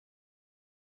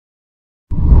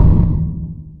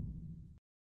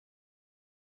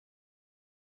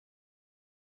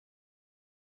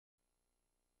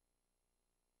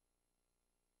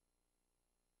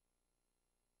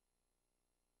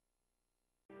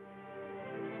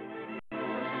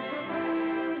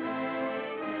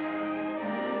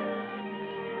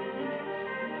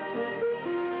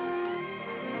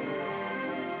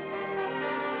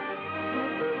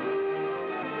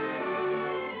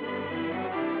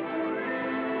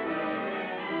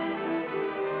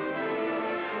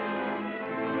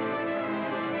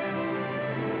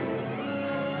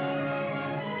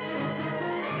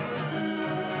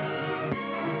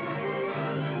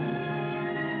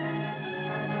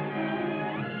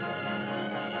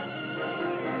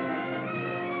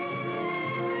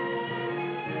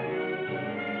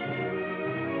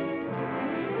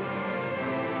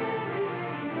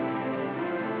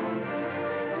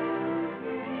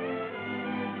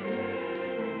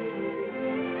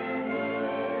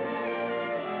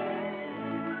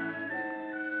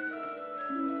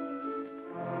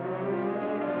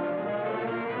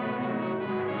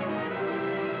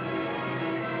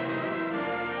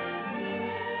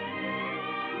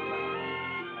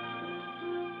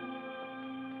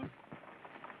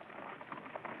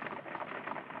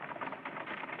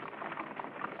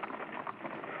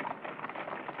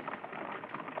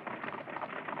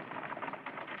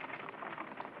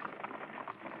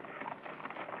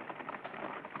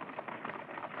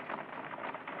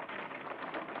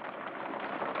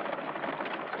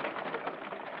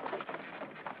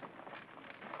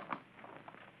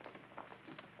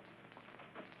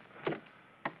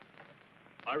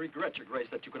I regret, Your Grace,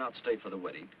 that you cannot stay for the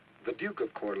wedding. The Duke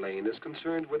of Corlais is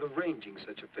concerned with arranging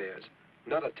such affairs,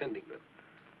 not attending them.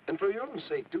 And for your own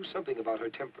sake, do something about her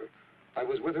temper. I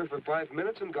was with her for 5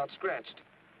 minutes and got scratched.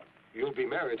 You'll be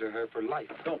married to her for life.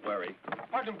 Don't worry.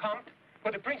 Pardon, Count,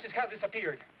 but the princess has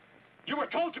disappeared. You were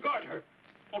told to guard her.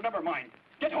 Oh, never mind.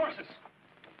 Get horses.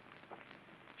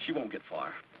 She won't get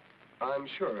far. I'm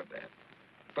sure of that.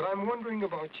 But I'm wondering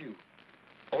about you.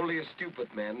 Only a stupid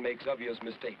man makes obvious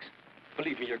mistakes.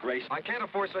 Believe me, Your Grace. I can't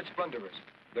afford such blunderers.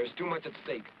 There's too much at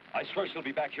stake. I swear she'll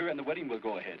be back here and the wedding will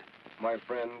go ahead. My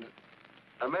friend,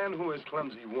 a man who is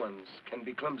clumsy once can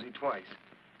be clumsy twice.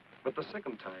 But the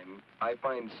second time, I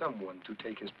find someone to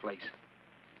take his place.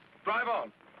 Drive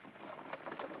on.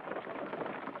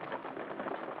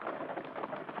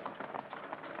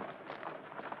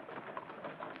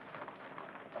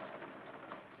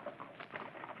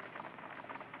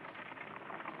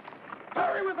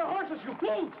 Hurry with the horses, you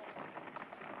fools!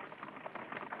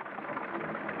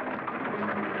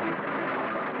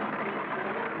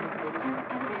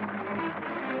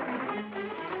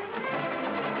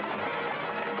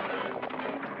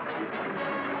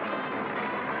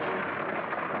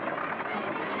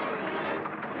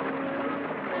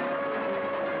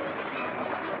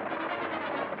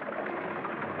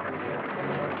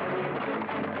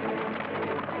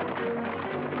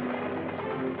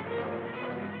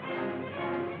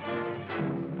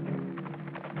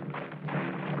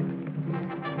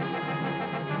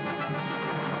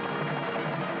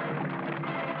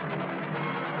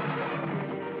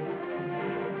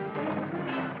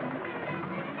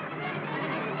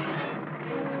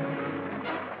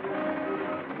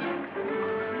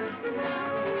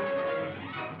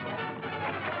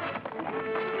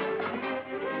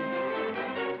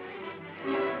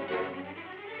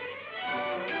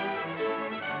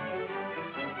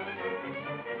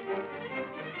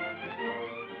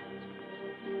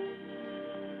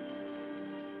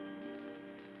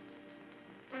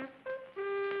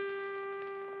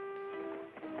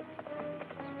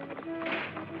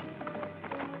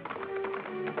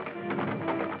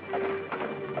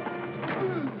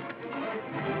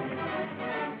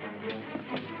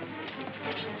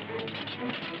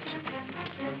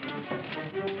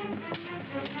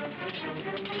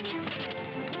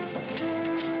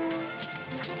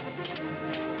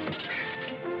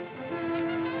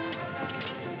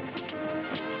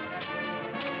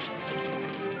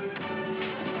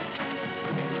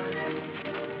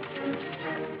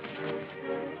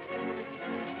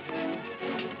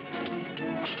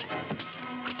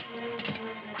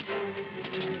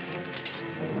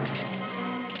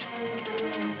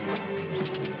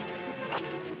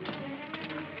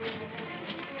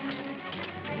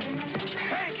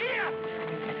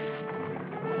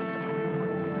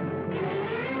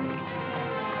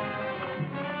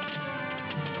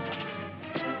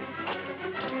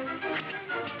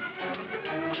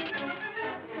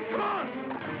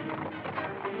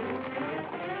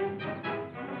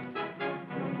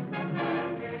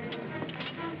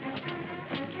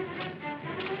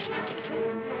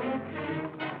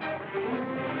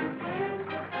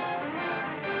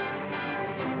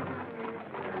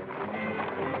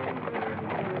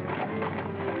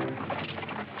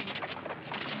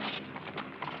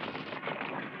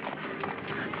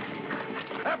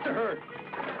 After her!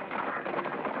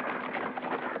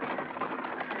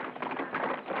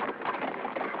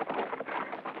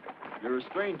 You're a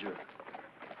stranger.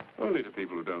 Only to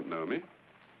people who don't know me.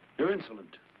 You're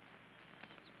insolent.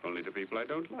 Only to people I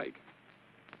don't like.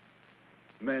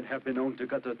 Men have been known to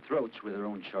cut their throats with their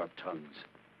own sharp tongues.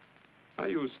 I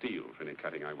use steel for any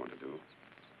cutting I want to do.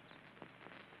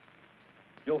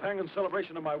 You'll hang in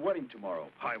celebration of my wedding tomorrow,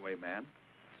 highwayman.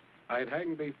 I'd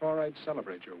hang before I'd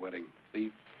celebrate your wedding,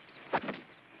 thief.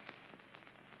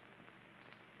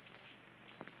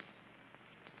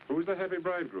 Who's the happy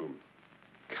bridegroom?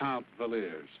 Count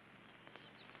Valiers.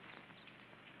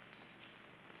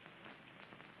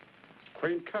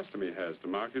 Quaint custom he has to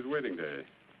mark his wedding day.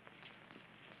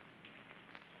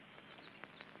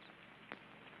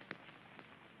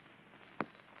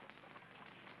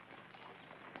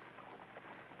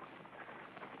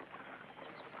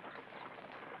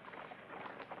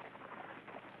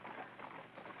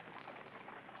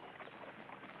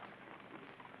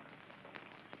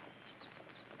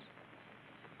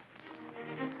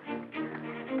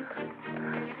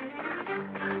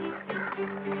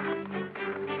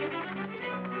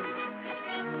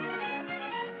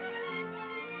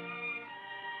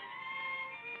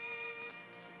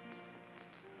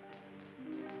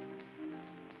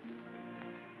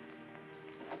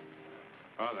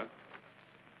 Father.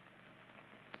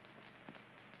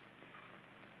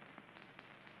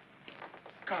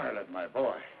 Scarlett, my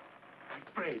boy. I'm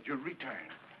afraid you'll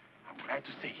return. I'm glad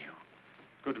to see you.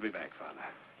 Good to be back, Father.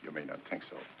 You may not think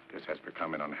so. This has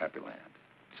become an unhappy land.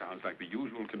 Sounds like the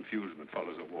usual confusion that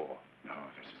follows a war. No,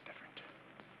 this is different.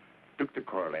 Duke of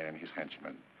Corlais and his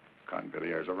henchmen,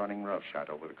 Convilliers, are running roughshod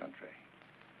over the country.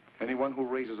 Anyone who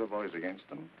raises a voice against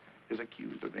them is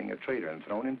accused of being a traitor and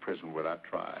thrown in prison without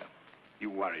trial. You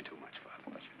worry too much, Father.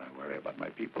 Well, I should not worry about my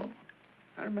people.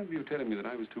 I remember you telling me that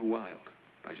I was too wild.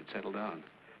 I should settle down.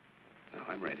 Now,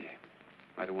 I'm ready.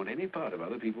 I don't want any part of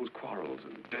other people's quarrels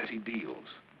and dirty deals.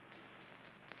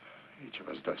 Each of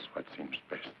us does what seems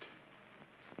best.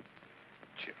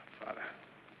 Cheer up, Father.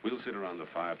 We'll sit around the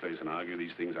fireplace and argue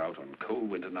these things out on cold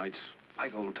winter nights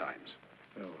like old times.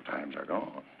 The old times are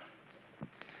gone.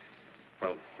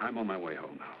 Well, I'm on my way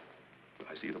home now. Will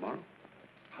I see you tomorrow?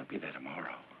 I'll be there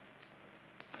tomorrow.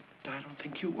 But I don't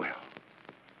think you will.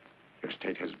 Your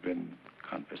estate has been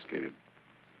confiscated.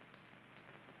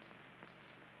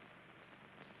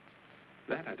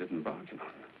 That I didn't bargain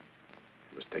on.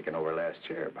 It was taken over last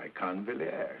year by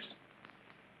Convilliers.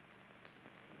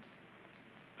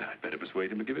 I'd better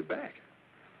persuade him to give it back.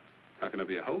 How can I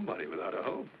be a homebody without a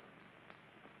home?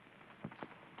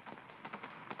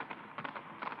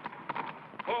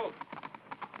 Hold!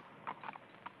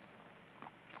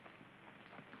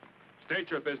 State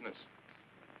your business.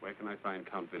 Where can I find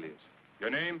Count Villiers? Your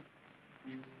name?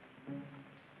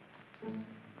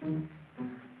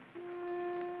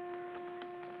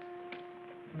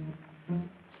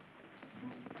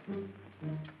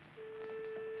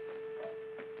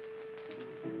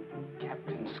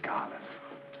 Captain Scarlett.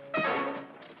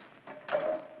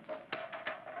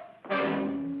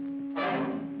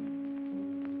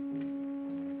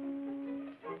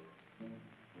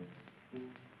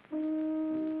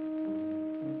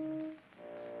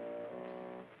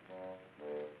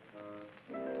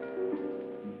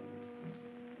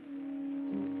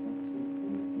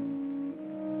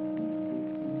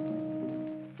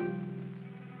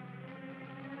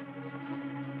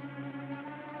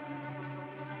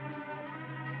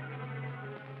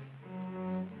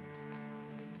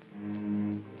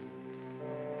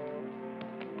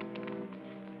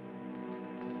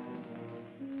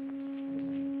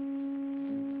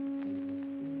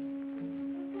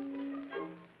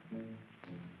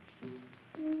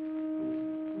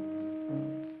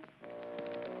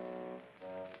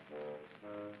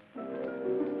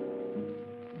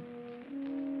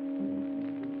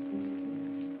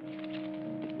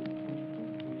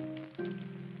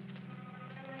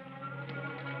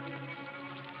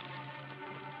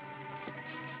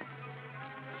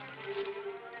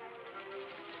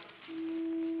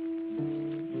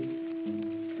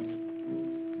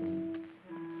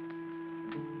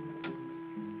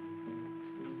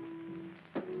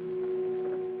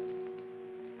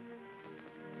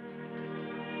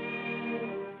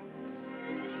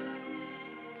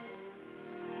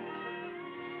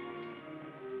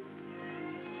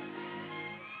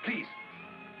 Please.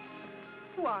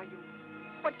 Who are you?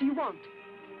 What do you want?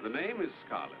 The name is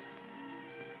Scarlett.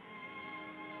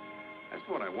 That's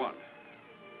what I want.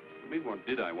 I mean, what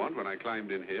did I want when I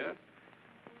climbed in here?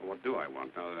 Or what do I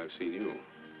want now that I've seen you?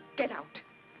 Get out.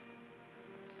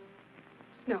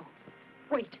 No.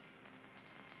 Wait.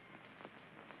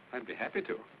 I'd be happy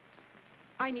to.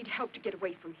 I need help to get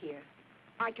away from here.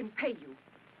 I can pay you.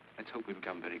 Let's hope we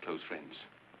become very close friends.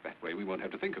 That way we won't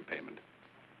have to think of payment.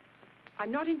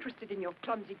 I'm not interested in your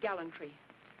clumsy gallantry.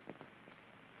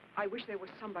 I wish there was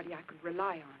somebody I could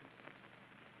rely on.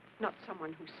 Not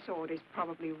someone whose sword is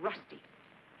probably rusty.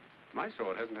 My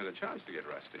sword hasn't had a chance to get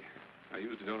rusty. I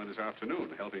used it only this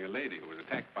afternoon, helping a lady who was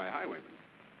attacked by highwaymen.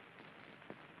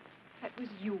 That was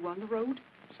you on the road?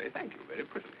 Say thank you very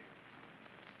prettily.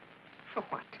 For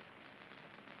what?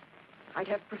 I'd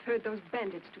have preferred those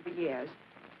bandits to Villiers.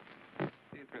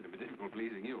 It's going to be difficult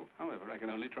pleasing you. However, I can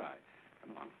only try.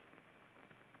 Come along.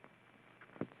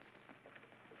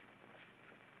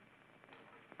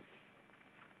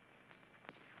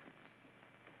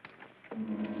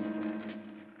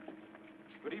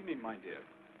 Good evening, my dear.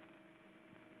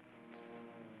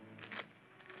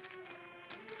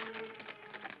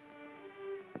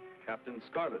 Captain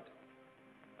Scarlett.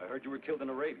 I heard you were killed in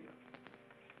Arabia.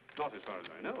 Not as far as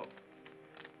I know.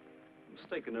 A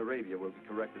mistake in Arabia will be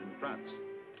corrected in France.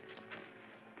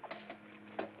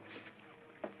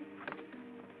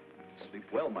 Sleep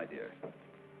well, my dear.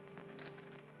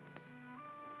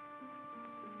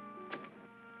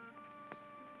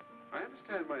 I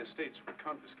understand my estates were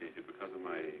confiscated because of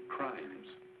my crimes.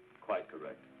 Quite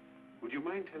correct. Would you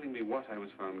mind telling me what I was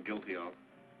found guilty of?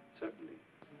 Certainly.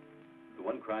 The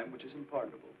one crime which is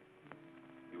unpardonable.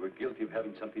 You were guilty of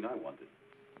having something I wanted.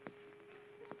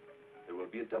 There will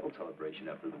be a double celebration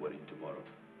after the wedding tomorrow.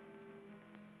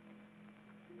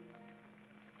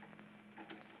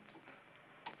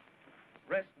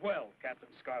 Rest well, Captain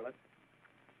Scarlett.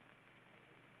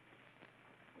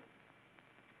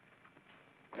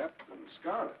 Captain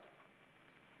Scarlett.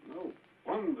 No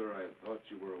wonder I thought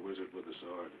you were a wizard with a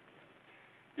sword.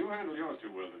 You handle yours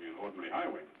too well to be an ordinary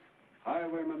highwayman.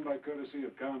 Highwayman by courtesy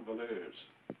of Count Valers.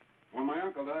 When my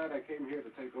uncle died, I came here to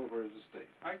take over his estate.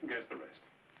 I can guess the rest.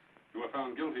 You were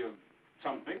found guilty of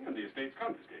something, and the estate's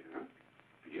confiscated, huh?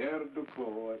 Pierre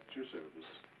Duclos at your service.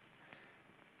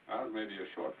 Ours may be a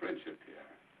short friendship,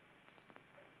 Pierre,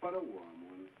 but a warm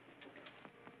one.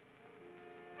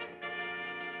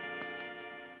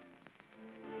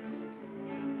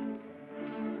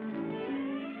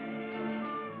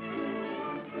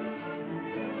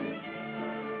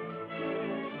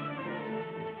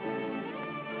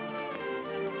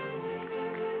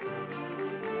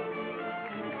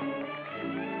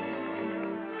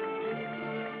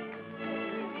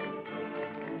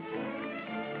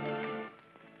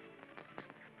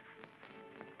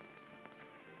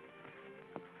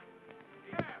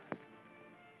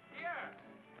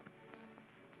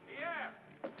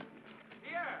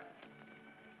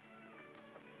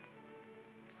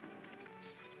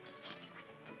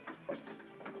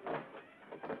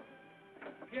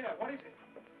 Pierre, what is it?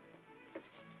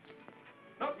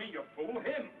 Not me, you fool,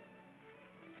 him.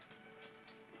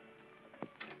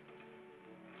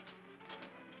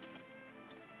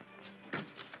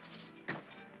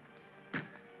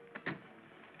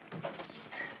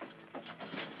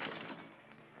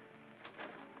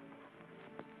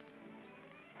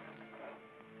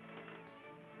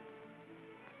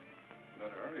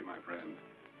 Better hurry, my friend.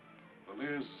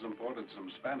 Valers has imported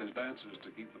some Spanish dancers to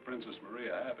keep the Princess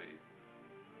Maria happy.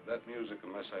 That music,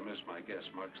 unless I miss my guess,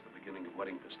 marks the beginning of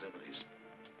wedding festivities.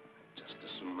 Just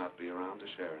as soon not be around to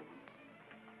share them.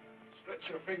 Stretch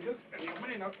your fingers, and you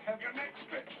may not have your neck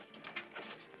stretched.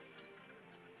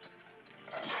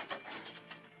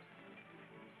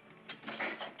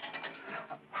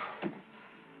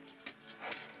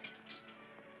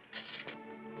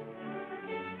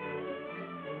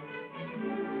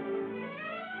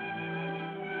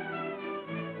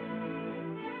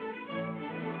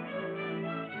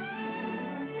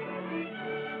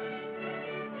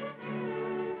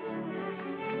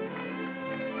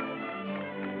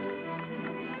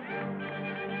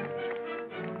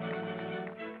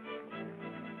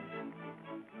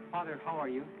 Father, how are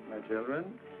you? My children?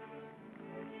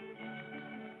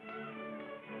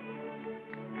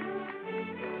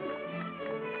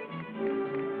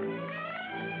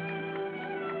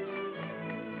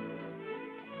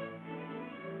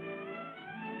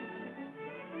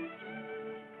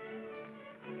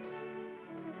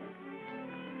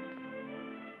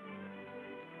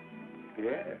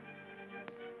 Pierre.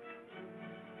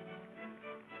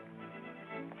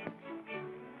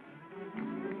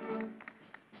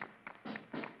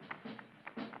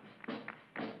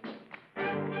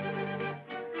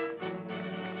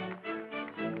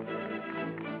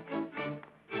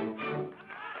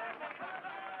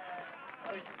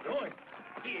 What are you doing?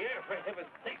 Pierre, for heaven's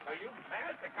sake, are you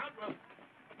mad? The Count will...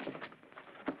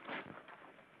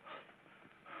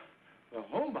 The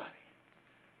homebody.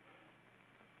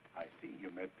 I see you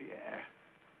met Pierre.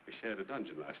 We shared a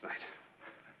dungeon last night.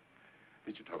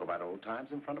 Did you talk about old times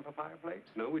in front of a fireplace?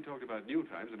 No, we talked about new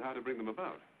times and how to bring them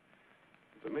about.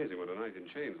 It's amazing what a knight in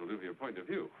chains will do for your point of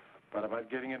view. What about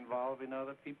getting involved in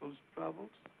other people's troubles?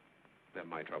 They're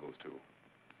my troubles, too.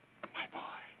 My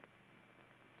boy.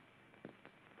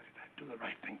 But did I do the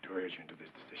right thing to urge you into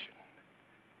this decision?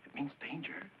 It means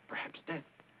danger, perhaps death.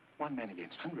 One man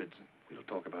against hundreds. We'll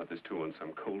talk about this, too, on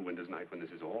some cold winter's night when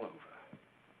this is all over.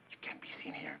 You can't be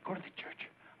seen here. Go to the church.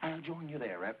 I'll join you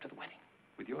there after the wedding.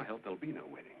 With your help, there'll be no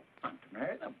wedding. I'm to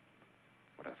marry them.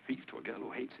 What a thief to a girl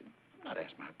who hates him. I'm not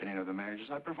asked my opinion of the marriages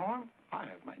I perform. I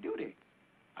have my duty.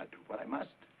 I do what I must.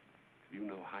 Have you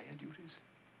no higher duties?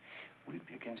 Would it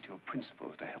be against your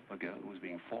principles to help a girl who is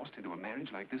being forced into a marriage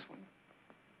like this one?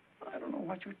 I don't know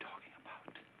what you're talking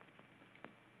about.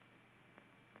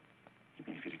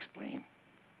 Even if you'd explain,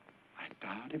 I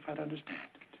doubt if I'd understand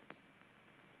it.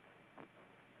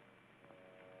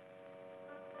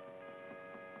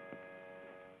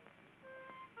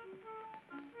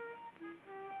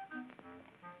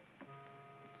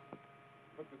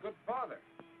 But the good father.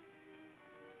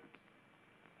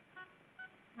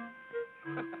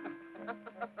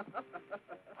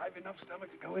 I've enough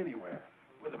stomach to go anywhere.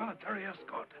 With a military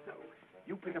escort. No.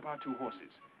 You pick up our 2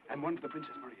 horses, and one for the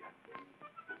Princess Maria.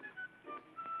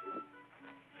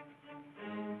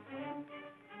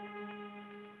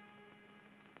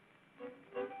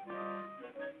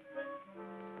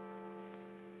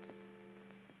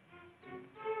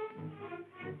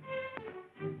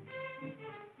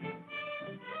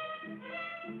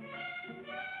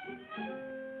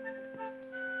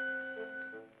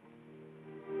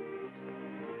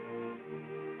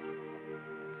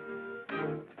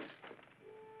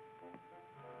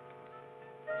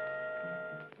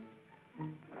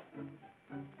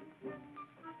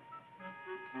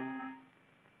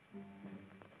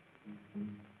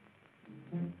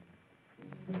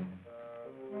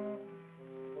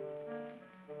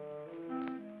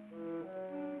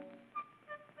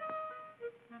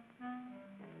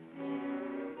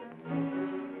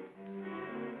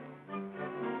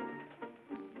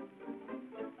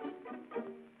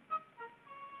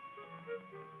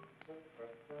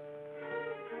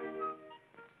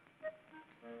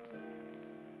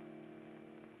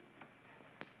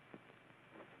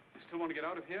 still want to get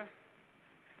out of here?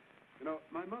 You know,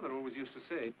 my mother always used to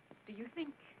say... Do you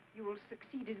think you will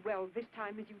succeed as well this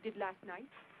time as you did last night?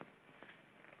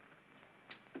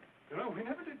 You know, we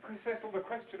never did settle the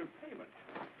question of payment.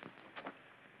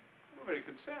 We were very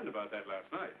concerned about that last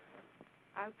night.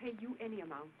 I'll pay you any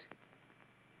amount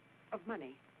of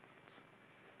money.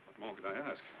 What more could I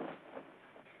ask?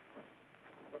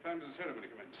 What time does the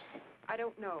ceremony commence? I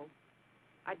don't know.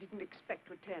 I didn't expect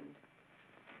to attend.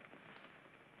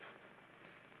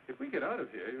 If we get out of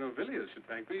here, you know, Villiers should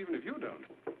thank me, even if you don't.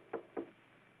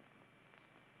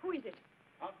 Who is it?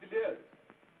 Aunt Villiers,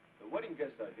 the wedding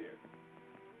guests are here.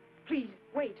 Please,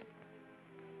 wait.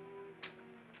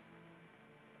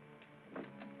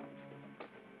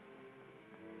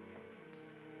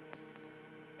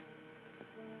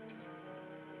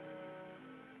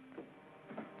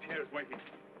 Chair's waiting.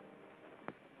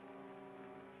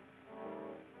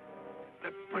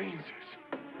 The brains.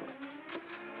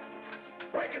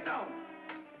 Break it down!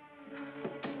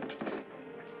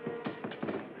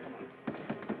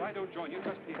 If I don't join you,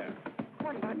 trust Pierre.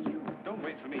 What about you? Don't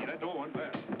wait for me. That door won't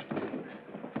last.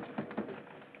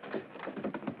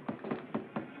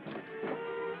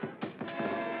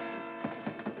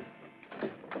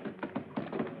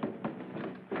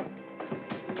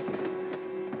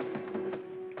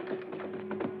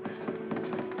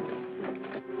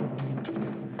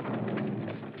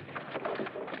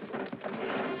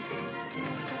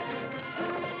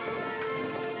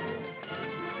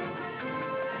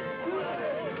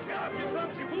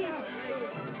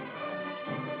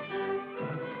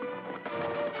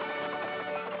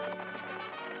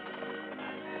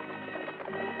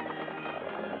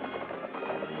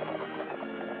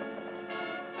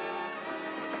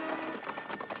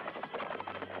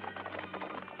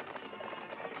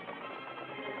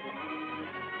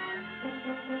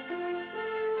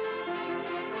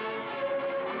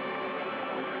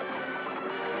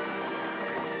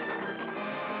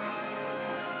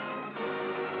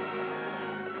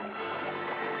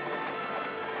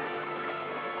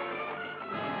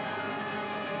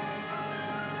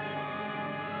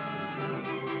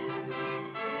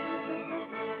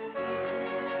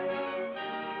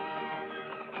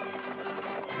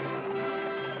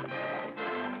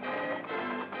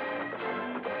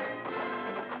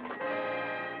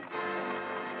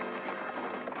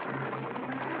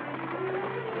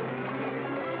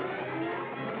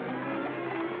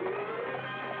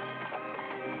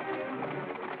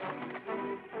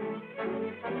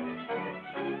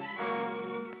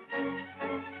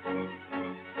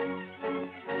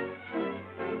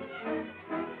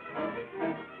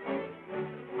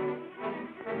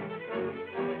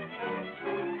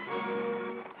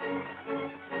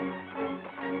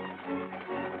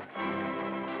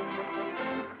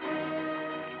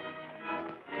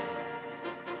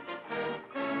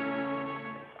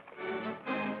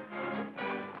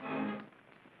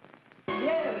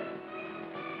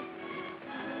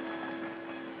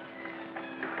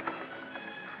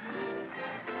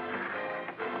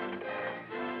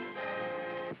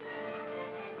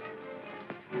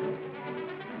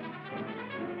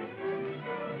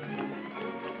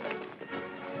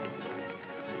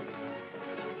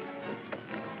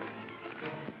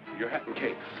 Your hat and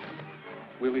cape.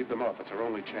 We'll leave them off. It's our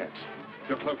only chance.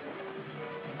 Your cloak.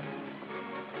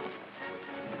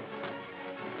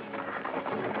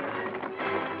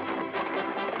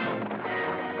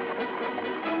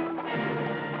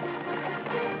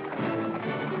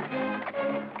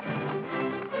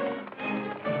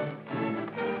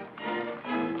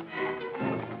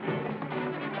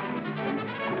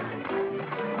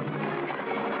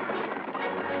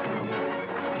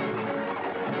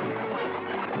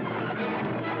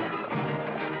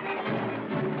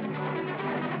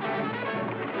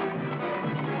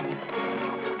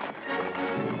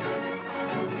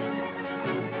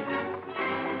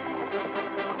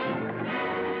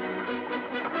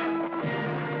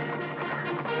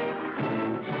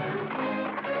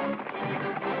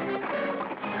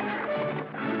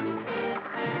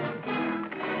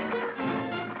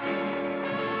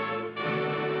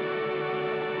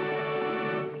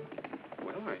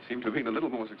 Seem to have been a little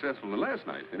more successful than last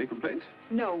night. Any complaints?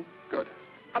 No. Good.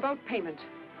 About payment.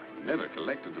 I never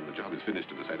collect until the job is finished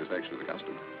to the satisfaction of the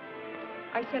customer.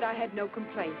 I said I had no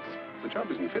complaints. The job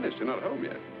isn't finished. You're not home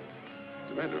yet.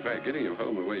 As a matter of fact, getting you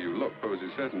home the way you look poses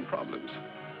certain problems.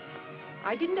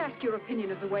 I didn't ask your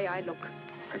opinion of the way I look.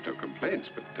 I have no complaints,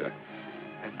 but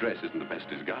that dress isn't the best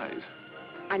disguise.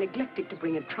 I neglected to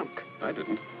bring a trunk. I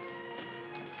didn't.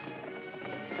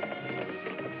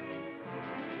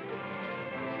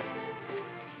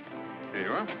 Here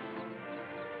you are.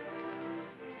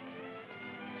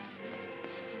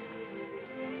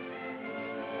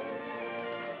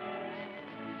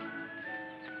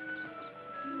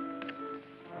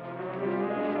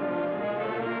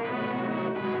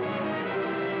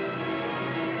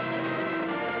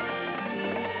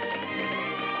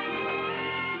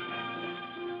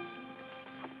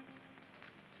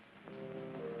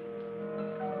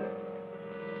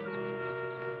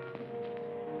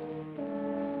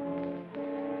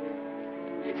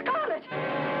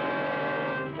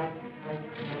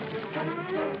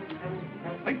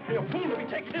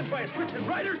 taken in by switching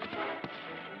riders?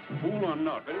 Fool or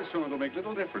not, very soon it'll make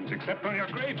little difference, except on your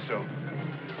gravestone.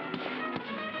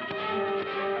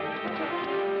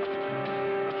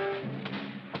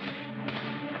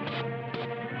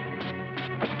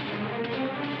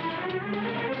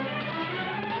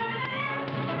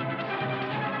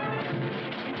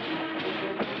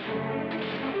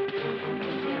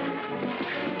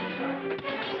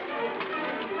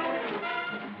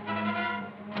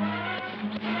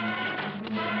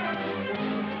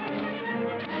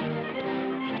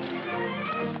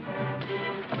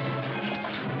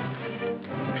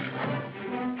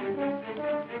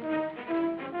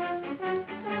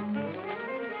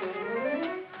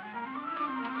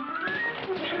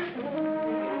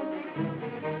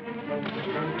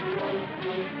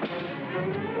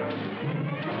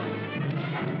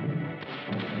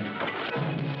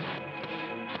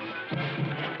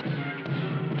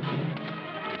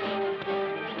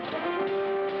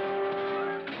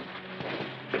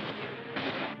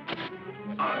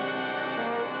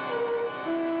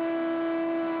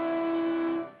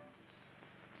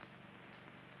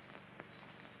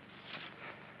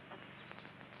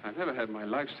 I've never had my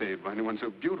life saved by anyone so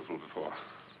beautiful before.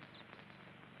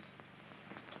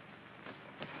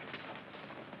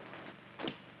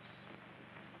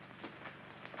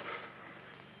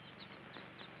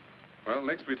 Well,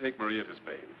 next we take Maria to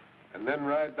Spain. And then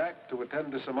ride back to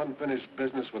attend to some unfinished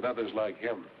business with others like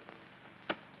him.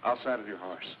 I'll saddle your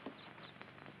horse.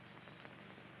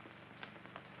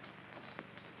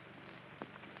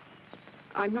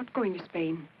 I'm not going to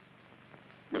Spain.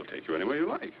 We'll take you anywhere you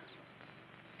like.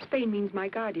 Spain means my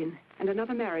guardian, and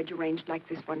another marriage arranged like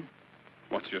this one.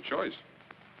 What's your choice?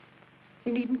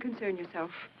 You needn't concern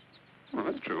yourself. Well,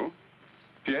 that's true.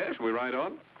 Pierre, shall we ride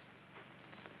on?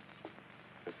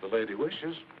 If the lady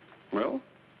wishes. Well?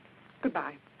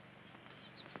 Goodbye.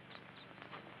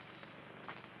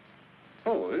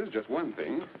 Oh, there's just one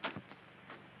thing.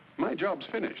 My job's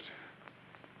finished.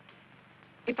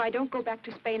 If I don't go back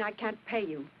to Spain, I can't pay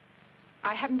you.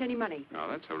 I haven't any money. Now,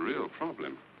 that's a real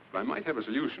problem. But I might have a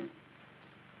solution.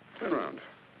 Turn around.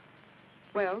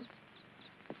 Well?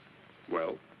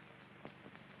 Well?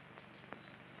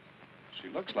 She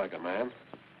looks like a man.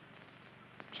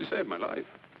 She saved my life.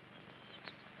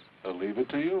 I'll leave it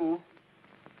to you.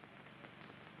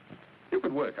 You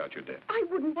could work out your debt. I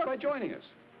wouldn't. By joining us.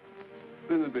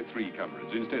 Then there'd be 3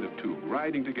 comrades instead of 2,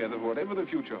 riding together for whatever the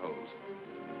future holds.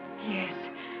 Yes.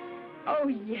 Oh,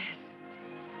 yes.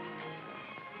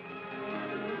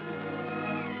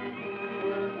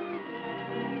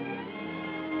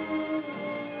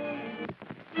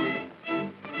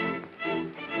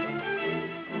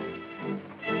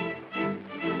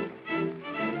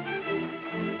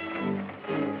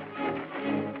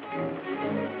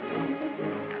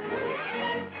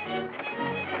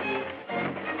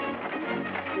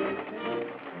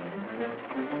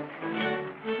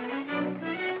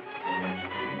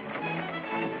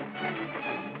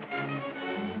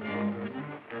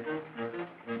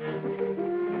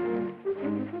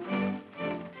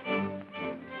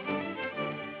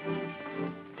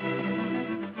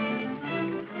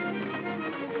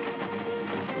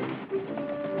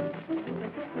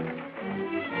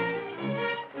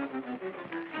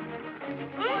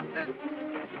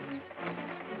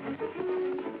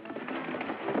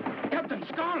 Captain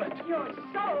Scarlett! You're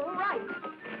so right.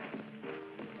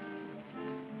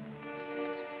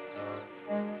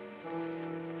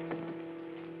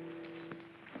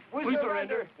 We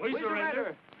surrender! We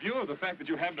surrender! View of the fact that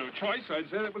you have no choice, I'd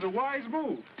say it was a wise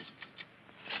move.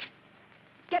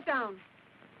 Get down.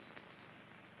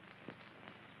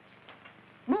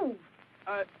 Move.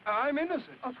 I'm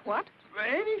innocent. Of what?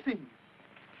 Anything.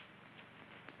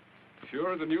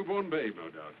 Sure as a newborn babe, no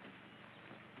doubt.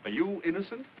 Are you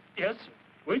innocent? Yes, sir.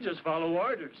 We just follow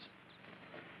orders.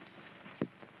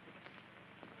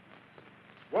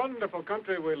 Wonderful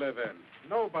country we live in.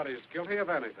 Nobody's guilty of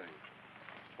anything.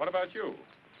 What about you?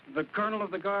 The colonel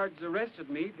of the guards arrested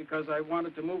me because I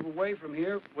wanted to move away from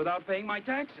here without paying my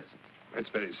taxes. That's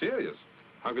very serious.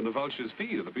 How can the vultures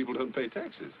feed if the people don't pay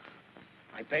taxes?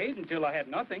 I paid until I had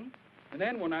nothing. And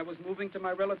then when I was moving to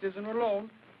my relatives in Rologne,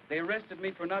 they arrested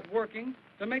me for not working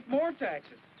to make more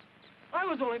taxes. I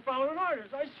was only following orders,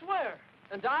 I swear.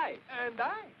 And I.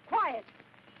 Quiet.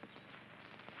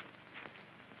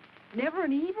 Never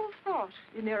an evil thought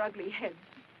in their ugly heads.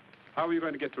 How are you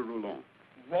going to get to Roulon?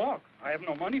 Walk. I have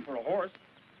no money for a horse.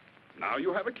 Now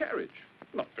you have a carriage.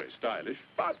 Not very stylish,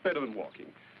 but better than walking.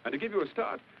 And to give you a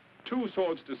start, 2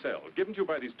 swords to sell, given to you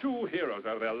by these 2 heroes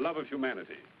out of their love of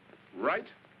humanity. Right?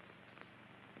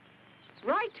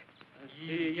 Right.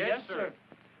 Yes, sir.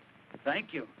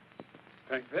 Thank you.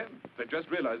 Thank them. They just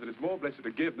realized that it's more blessed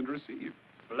to give than to receive.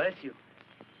 Bless you.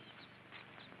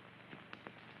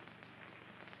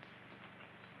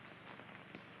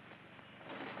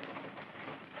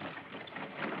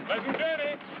 Pleasant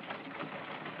journey.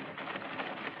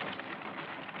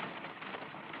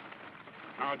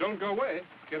 Now, don't go away.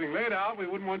 It's getting late out. We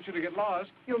wouldn't want you to get lost.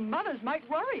 Your mothers might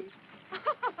worry.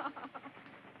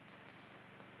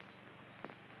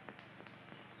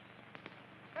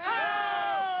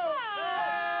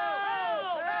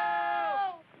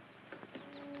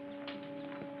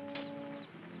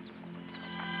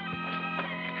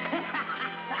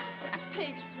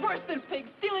 Pigs, worse than pigs,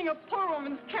 stealing a poor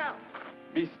woman's cow.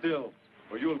 Be still,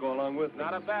 or you'll go along with me.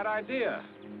 Not a bad idea.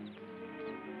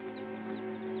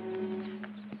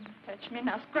 Touch me,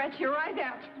 now scratch your eyes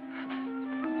out.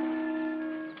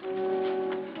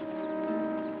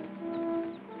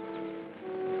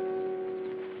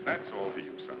 That's all for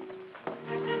you, son.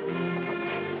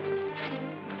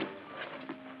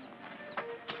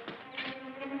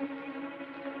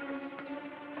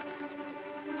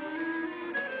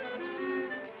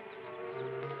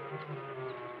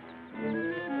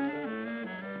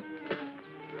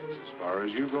 That's as far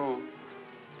as you go.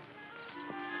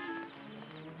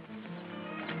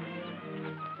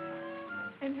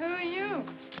 And who are you?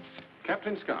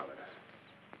 Captain Scarlett.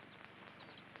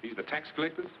 These the tax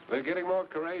collectors? They're getting more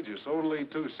courageous. Only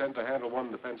 2 sent to handle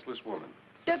one defenseless woman.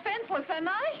 Defenseless, am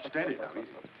I? Steady now, easy.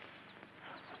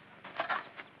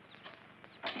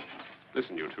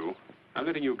 Listen, you two. I'm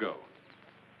letting you go.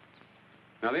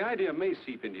 Now, the idea may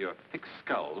seep into your thick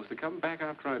skulls to come back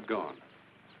after I've gone.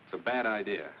 It's a bad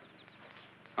idea.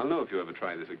 I'll know if you ever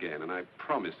try this again, and I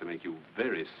promise to make you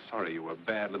very sorry you were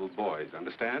bad little boys.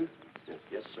 Understand?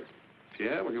 Yes, sir.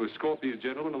 Pierre, will you escort these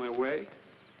gentlemen on their way?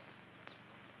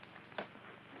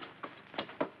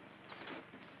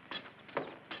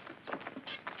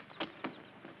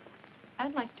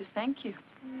 I'd like to thank you,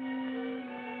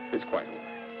 It's quite all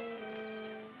right.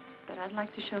 but I'd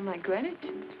like to show my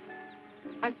gratitude.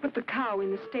 I've put the cow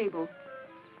in the stable.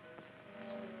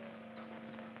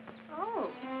 Oh,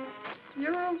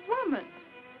 you're a woman.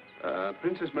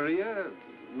 Princess Maria,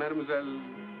 Mademoiselle...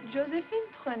 Josephine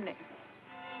Trenet.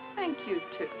 Thank you,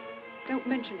 too. Don't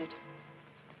mention it.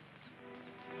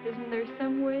 Isn't there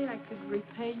some way I could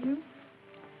repay you?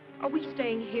 Are we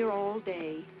staying here all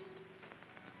day?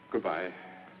 Goodbye.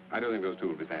 I don't think those two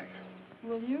will be back.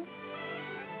 Will you?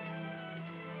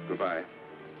 Goodbye.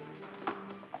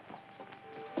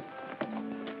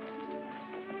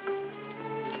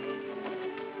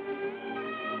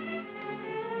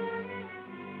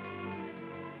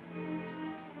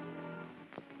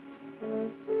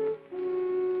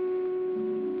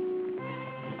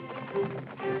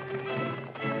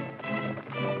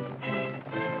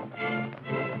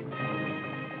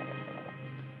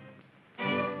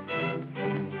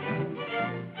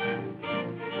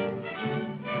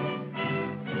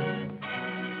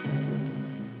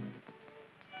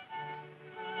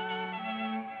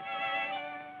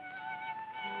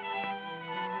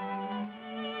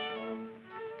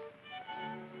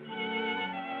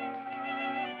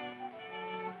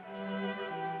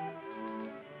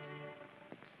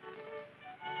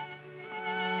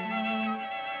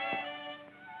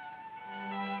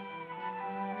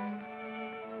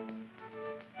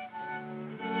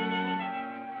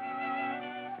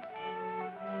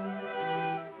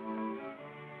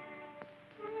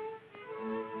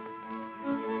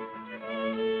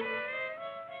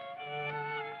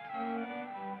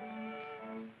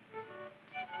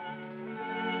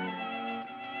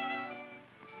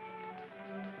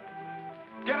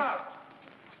 Get out!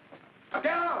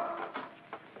 Get out!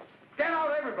 Get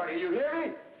out, everybody! You hear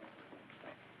me?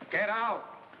 Get out!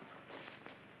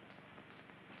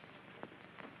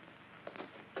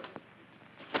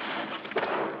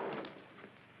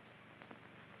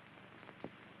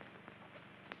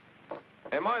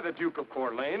 Am I the Duke of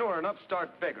Corlais or an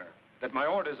upstart beggar that my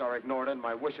orders are ignored and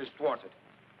my wishes thwarted?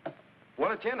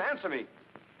 Well, Etienne, answer me.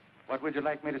 What would you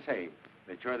like me to say?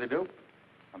 That you're the Duke?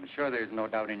 I'm sure there's no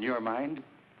doubt in your mind.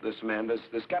 This man,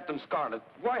 this Captain Scarlett,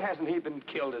 why hasn't he been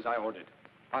killed as I ordered?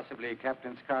 Possibly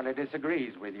Captain Scarlett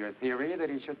disagrees with your theory that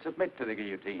he should submit to the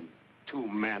guillotine. 2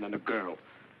 men and a girl.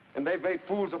 And they've made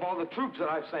fools of all the troops that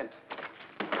I've sent.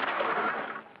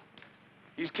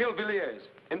 He's killed Villiers,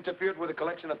 interfered with the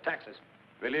collection of taxes.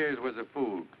 Villiers was a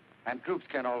fool, and troops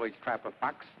can't always trap a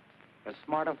fox. A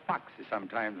smarter fox is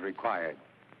sometimes required.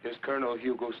 Is Colonel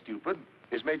Hugo stupid?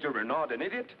 Is Major Renaud an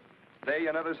idiot? They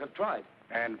and others have tried.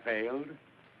 And failed?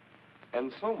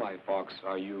 And so, my fox,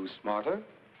 are you smarter?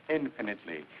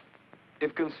 Infinitely.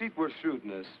 If conceit were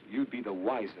shrewdness, you'd be the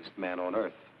wisest man on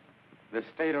earth. The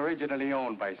state originally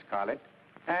owned by Scarlett,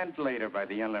 and later by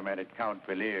the unlimited Count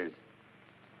Villiers.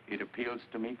 It appeals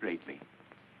to me greatly.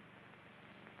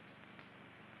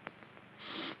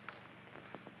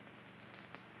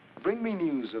 Bring me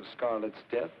news of Scarlett's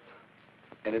death,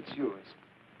 and it's yours.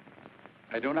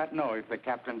 I do not know if the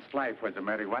captain's life was a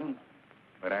merry one,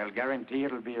 but I'll guarantee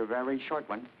it'll be a very short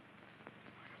one.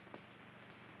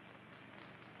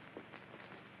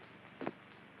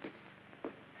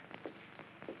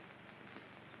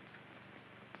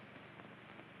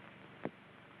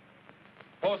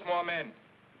 Post more men.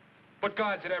 Put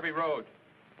guards at every road.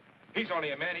 He's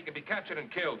only a man. He can be captured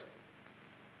and killed.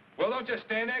 Well, don't just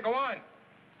stand there. Go on.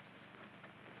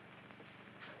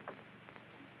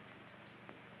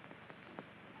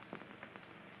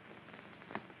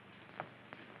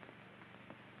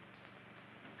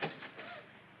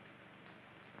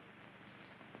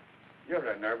 You're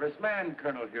a nervous man,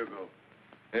 Colonel Hugo.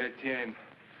 Etienne.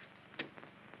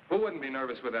 Who wouldn't be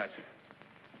nervous with that?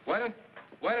 Why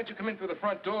don't you come in through the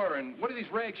front door, and what are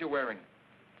these rags you're wearing?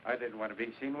 I didn't want to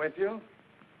be seen with you,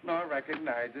 nor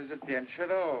recognized as Etienne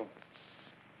Chateau.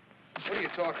 What are you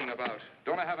talking about?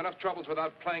 Don't I have enough troubles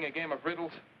without playing a game of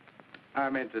riddles?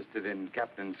 I'm interested in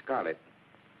Captain Scarlett.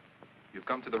 You've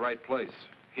come to the right place.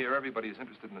 Here, everybody is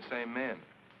interested in the same man.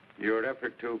 Your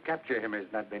effort to capture him has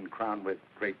not been crowned with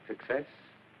great success.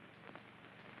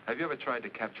 Have you ever tried to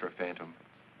capture a phantom?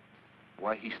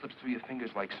 Why, he slips through your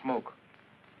fingers like smoke.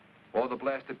 All the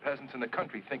blasted peasants in the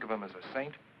country think of him as a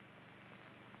saint.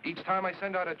 Each time I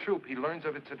send out a troop, he learns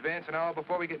of its advance an hour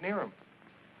before we get near him.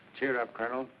 Cheer up,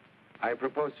 Colonel. I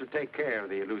propose to take care of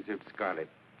the elusive Scarlett.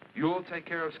 You'll take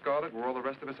care of Scarlett where all the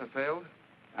rest of us have failed?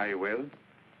 I will.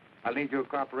 I'll need your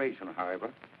cooperation, however.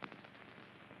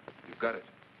 You've got it.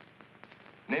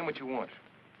 Name what you want.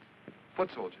 Foot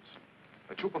soldiers.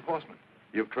 A troop of horsemen.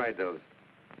 You've tried those.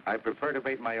 I prefer to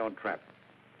bait my own trap.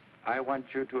 I want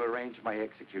you to arrange my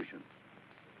execution.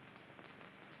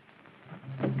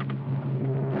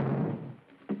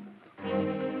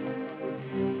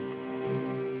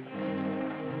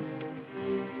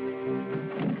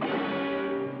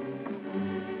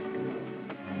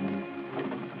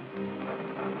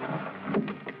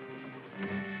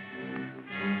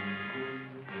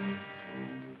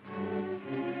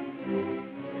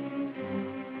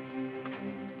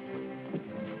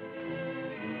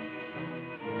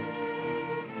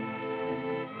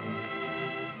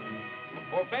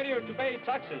 Failure to pay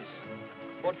taxes,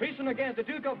 for treason against the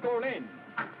Duke of Corlais,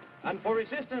 and for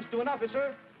resistance to an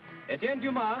officer, Etienne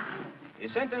Dumas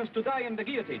is sentenced to die in the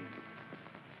guillotine.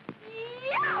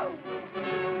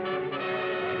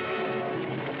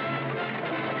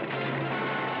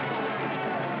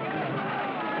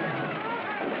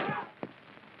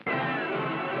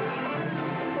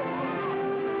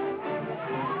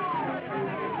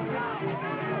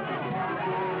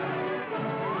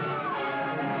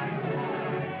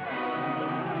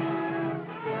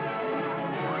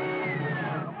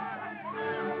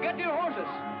 Get your horses.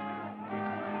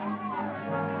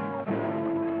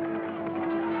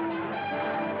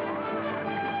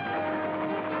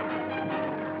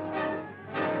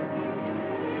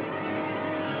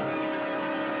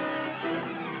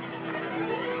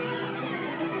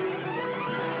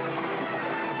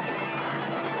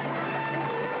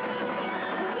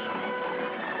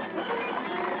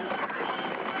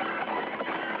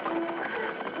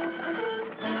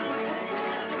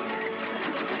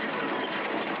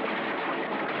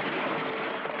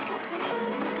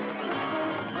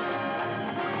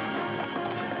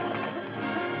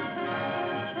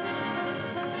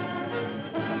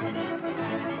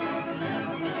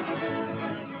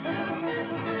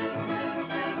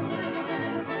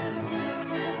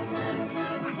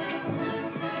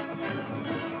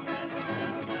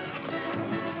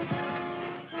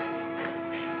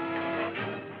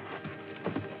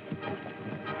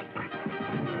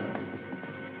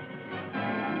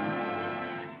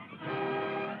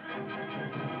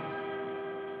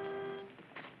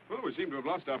 We seem to have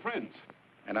lost our friends.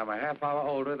 And I'm a half hour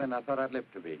older than I thought I'd live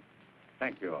to be.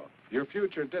 Thank you all. Your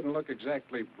future didn't look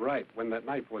exactly bright when that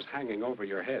knife was hanging over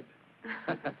your head.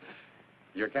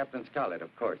 You're Captain Scarlett,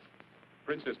 of course.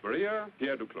 Princess Maria,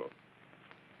 Pierre Duclos.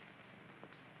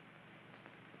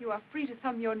 You are free to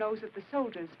thumb your nose at the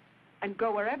soldiers and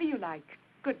go wherever you like.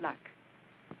 Good luck.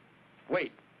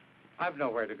 Wait. I've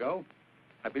nowhere to go.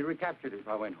 I'd be recaptured if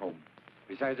I went home.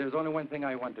 Besides, there's only one thing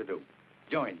I want to do.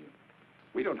 Join you.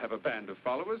 We don't have a band of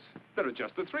followers. There are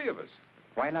just the three of us.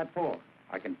 Why not four?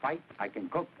 I can fight, I can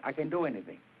cook, I can do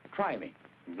anything. Try me.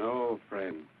 No,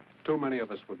 friend. Too many of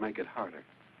us would make it harder.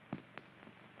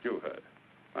 You heard.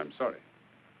 I'm sorry.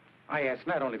 I ask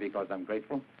not only because I'm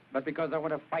grateful, but because I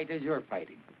want to fight as you're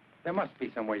fighting. There must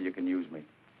be some way you can use me.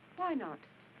 Why not?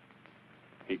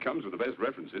 He comes with the best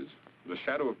references. The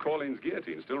shadow of Corlain's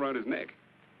guillotine still around his neck.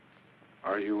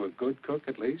 Are you a good cook,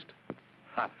 at least?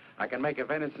 Ha! I can make a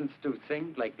venison stew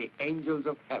sing like the angels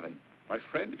of heaven. My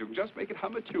friend, if you can just make it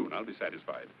hum a tune, I'll be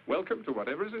satisfied. Welcome to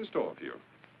whatever is in store for you.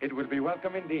 It will be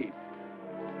welcome indeed.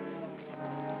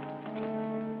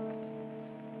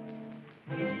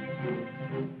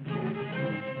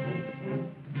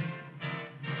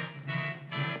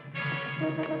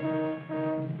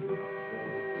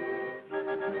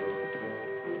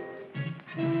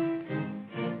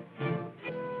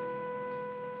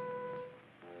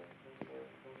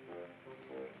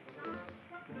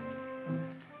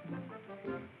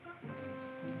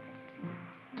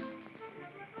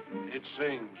 It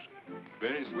sings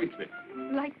very sweetly.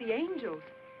 Like the angels.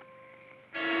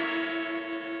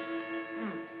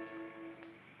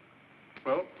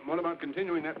 Well, what about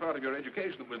continuing that part of your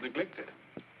education that was neglected?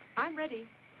 I'm ready.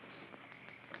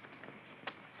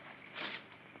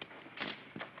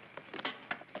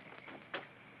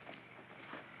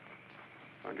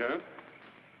 Okay.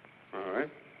 All right.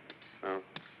 Now,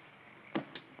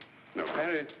 no,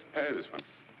 parry this one.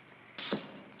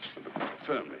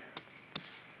 Firmly.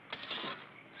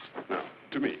 Now,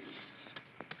 to me.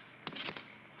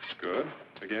 Good.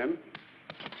 Again.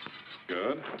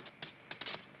 Good.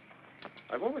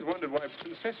 I've always wondered why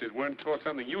princesses weren't taught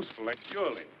something useful like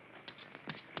dueling.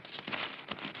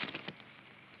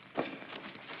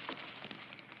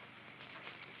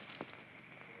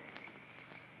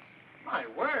 My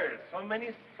word, so many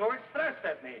swords thrust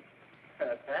at me.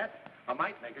 That, I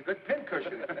might make a good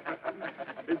pincushion.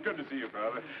 It's good to see you,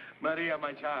 Father. Maria,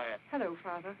 my child. Hello,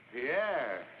 Father.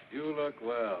 Pierre, you look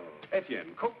well.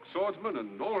 Etienne, cook, swordsman,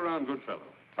 and all-around good fellow.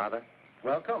 Father,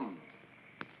 welcome.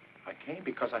 I came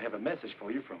because I have a message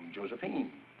for you from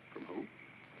Josephine. From who?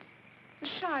 The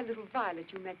shy little violet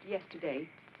you met yesterday.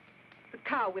 The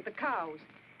cow with the cows.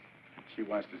 She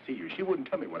wants to see you. She wouldn't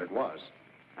tell me what it was.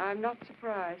 I'm not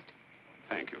surprised.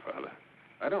 Thank you, Father.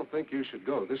 I don't think you should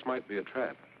go. This might be a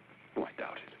trap. Oh, I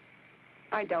doubt it.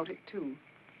 I doubt it, too.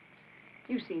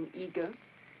 You seem eager.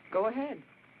 Go ahead.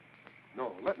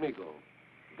 No, let me go.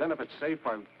 Then if it's safe,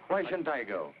 Why shouldn't I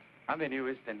go? I'm the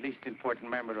newest and least important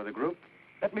member of the group.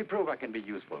 Let me prove I can be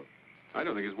useful. I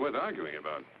don't think it's worth arguing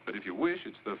about. But if you wish,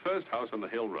 it's the first house on the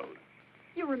hill road.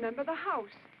 You remember the house.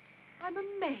 I'm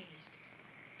amazed.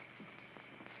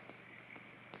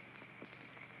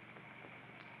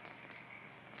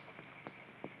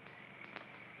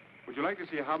 Would you like to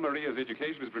see how Maria's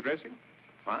education is progressing?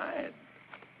 Fine.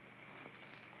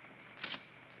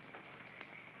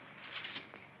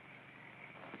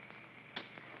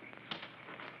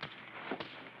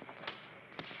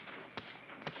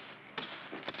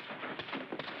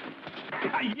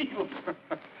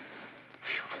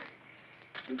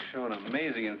 You've shown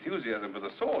amazing enthusiasm for the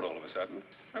sword all of a sudden.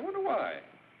 I wonder why.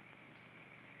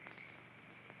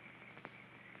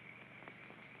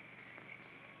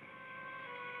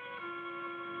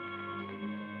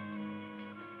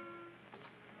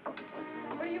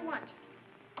 What do you want?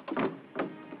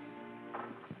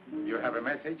 You have a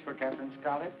message for Captain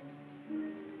Scarlett?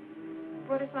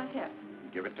 What if I have?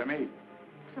 Give it to me.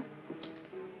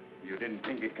 You didn't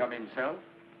think he'd come himself?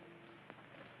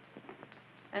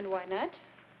 And why not?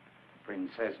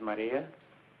 Princess Maria?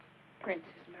 Princess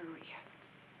Maria.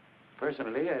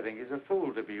 Personally, I think he's a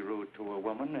fool to be rude to a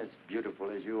woman as beautiful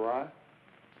as you are.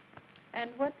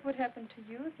 And what would happen to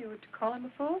you if you were to call him a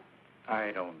fool?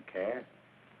 I don't care.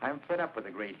 I'm fed up with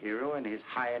the great hero and his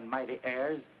high and mighty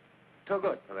airs. Too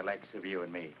good for the likes of you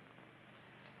and me.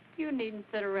 You needn't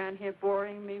sit around here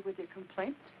boring me with your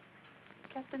complaints.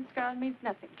 Captain Scarlett means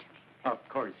nothing to me. Of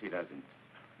course he doesn't.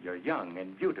 You're young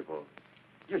and beautiful.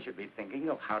 You should be thinking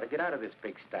of how to get out of this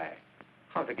pigsty.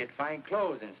 How to get fine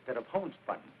clothes instead of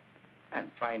homespun. And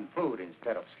fine food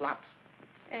instead of slops.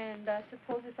 And I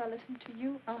suppose if I listen to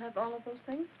you, I'll have all of those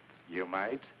things? You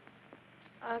might.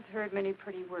 I've heard many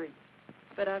pretty words,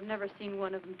 but I've never seen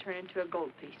one of them turn into a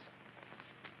gold piece.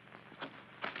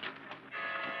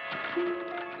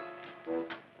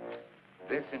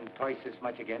 This and twice as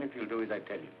much again if you'll do as I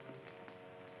tell you.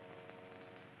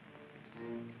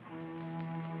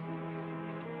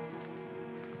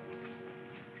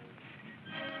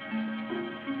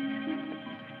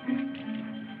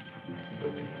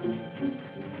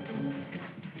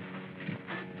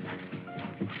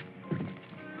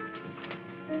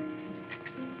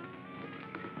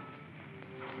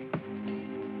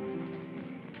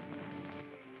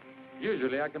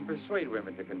 Usually I can persuade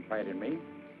women to confide in me.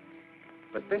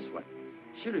 But this one,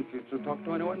 she refused to talk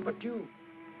to anyone but you.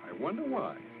 I wonder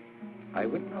why. I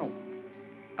wouldn't know.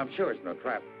 I'm sure it's no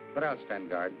trap, but I'll stand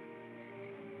guard.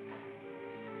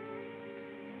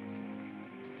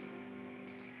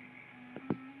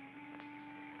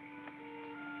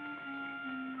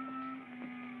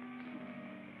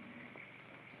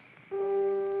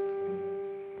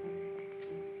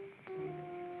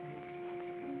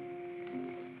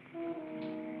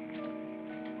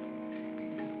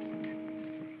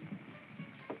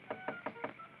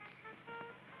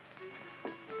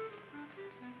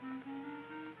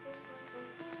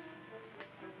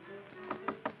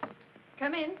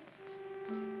 Come in.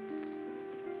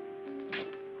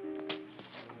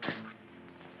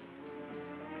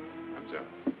 Mademoiselle,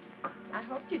 I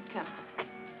hoped you'd come.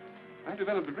 I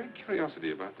developed a great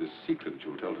curiosity about this secret that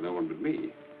you'll tell to no one but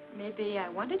me. Maybe I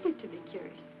wanted you to be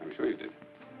curious. I'm sure you did.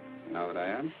 Now that I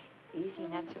am, Easy,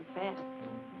 not so fast.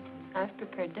 I've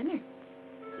prepared dinner.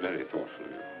 very thoughtful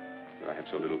of you. But I have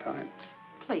so little time.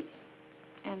 Please.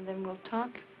 And then we'll talk.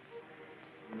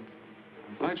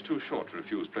 Life's too short to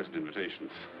refuse pleasant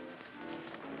invitations.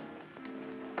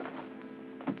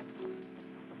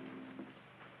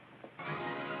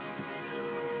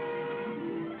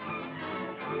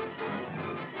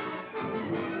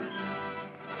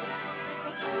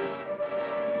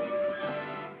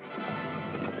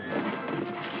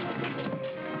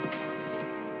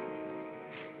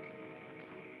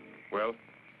 Well,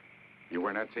 you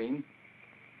were not seen?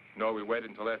 No, we waited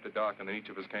until after dark, and then each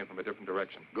of us came from a different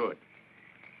direction. Good.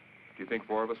 Do you think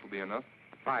 4 of us will be enough?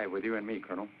 5 with you and me,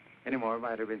 Colonel. Any more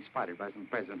might have been spotted by some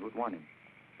peasant who'd want him.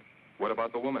 What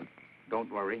about the woman?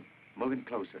 Don't worry. Move in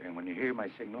closer, and when you hear my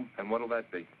signal, And what'll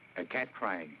that be? a cat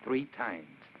crying 3 times.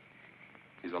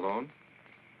 He's alone?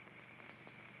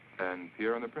 And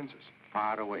Pierre and the princess?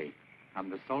 Far away. I'm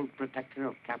the sole protector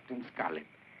of Captain Scarlett.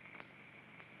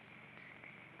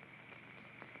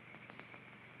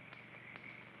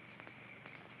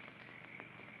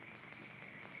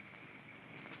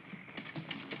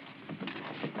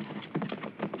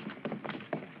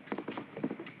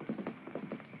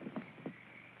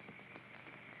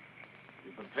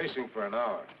 You've been pacing for an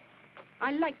hour.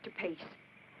 I like to pace.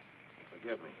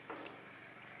 Forgive me.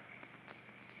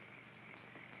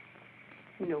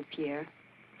 No, Pierre.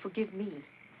 Forgive me.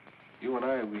 You and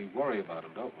I, we worry about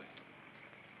him, don't we?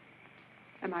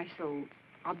 Am I so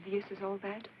obvious as all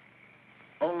that?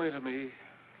 Only to me.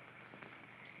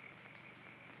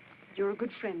 You're a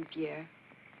good friend, Pierre.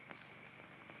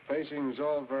 Pacing's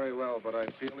all very well, but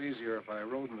I'd feel easier if I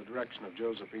rode in the direction of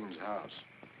Josephine's house.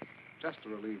 Just to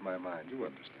relieve my mind, you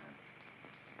understand.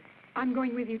 I'm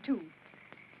going with you, too.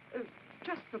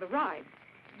 Just for the ride.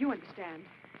 You understand.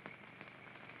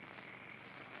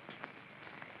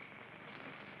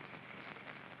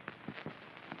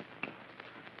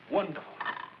 Wonderful.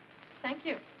 Thank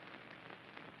you.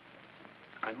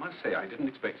 I must say, I didn't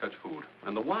expect such food.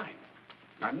 And the wine.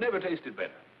 I've never tasted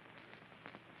better.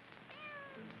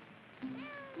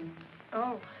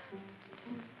 Oh.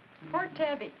 Poor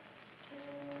Tabby.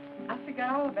 I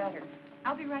forgot all about her.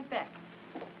 I'll be right back.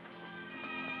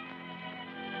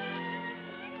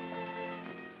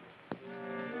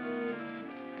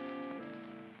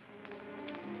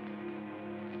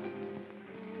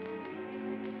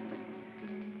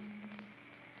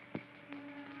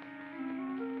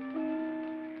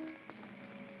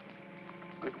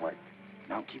 Good work.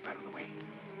 Now keep out of the way.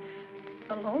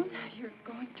 Alone? You're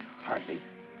going to... Hardly.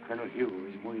 Colonel Hugh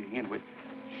is moving in with...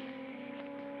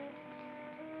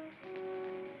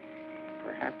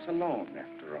 Perhaps alone,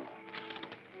 after all.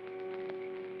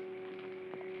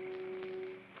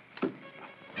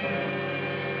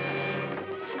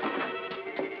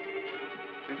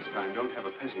 Next time, don't have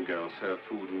a peasant girl serve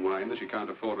food and wine that she can't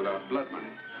afford without blood money.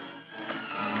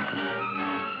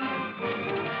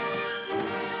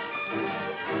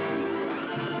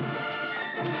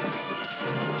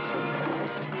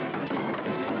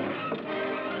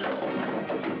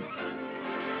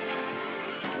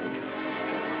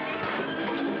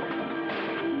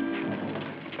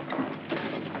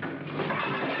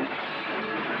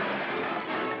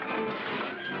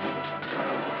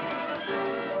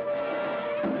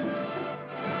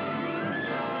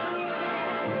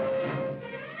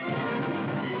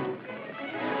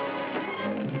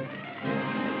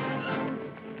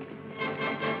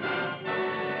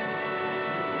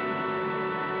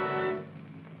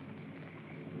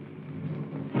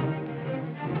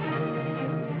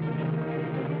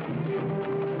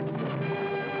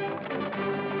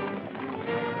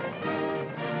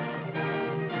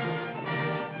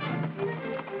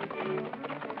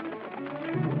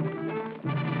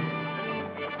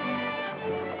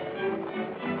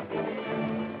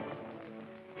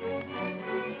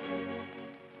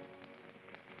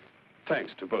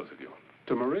 Thanks to both of you.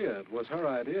 To Maria, it was her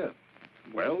idea.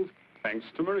 Well, thanks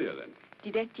to Maria, then.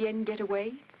 Did Etienne get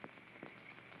away?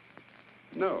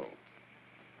 No.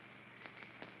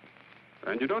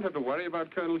 And you don't have to worry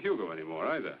about Colonel Hugo anymore,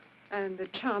 either. And the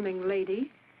charming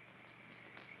lady?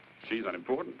 She's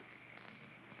unimportant.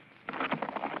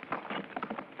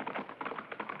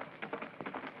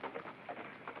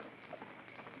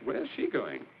 Where's she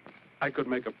going? I could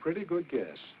make a pretty good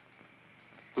guess.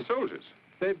 The soldiers?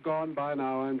 They've gone by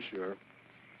now, I'm sure.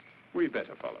 We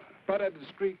better follow her. But at a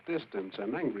discreet distance,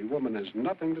 an angry woman is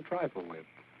nothing to trifle with.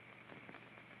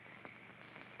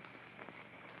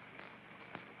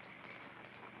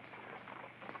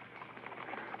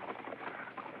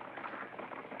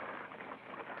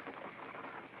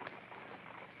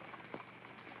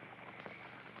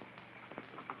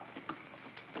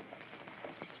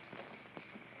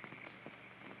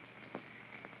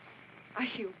 I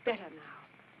feel better now.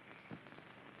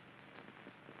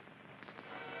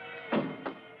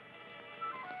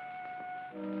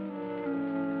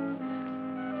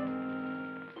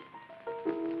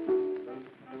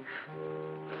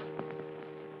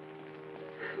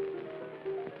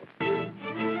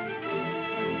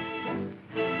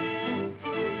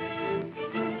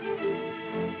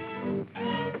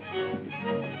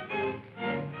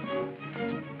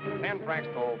 Francs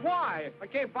toll. Why? I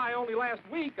came by only last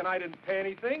week and I didn't pay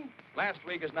anything. Last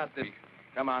week is not this week.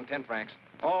 Come on, 10 francs.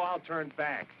 Oh, I'll turn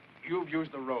back. You've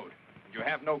used the road. You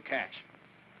have no cash.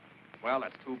 Well,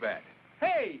 that's too bad.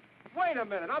 Hey, wait a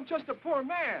minute. I'm just a poor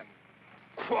man.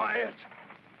 Quiet.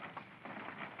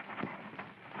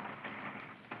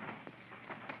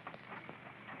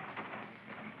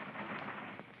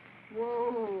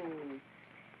 Whoa.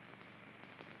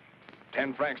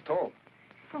 10 francs toll.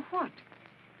 For what?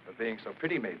 For being so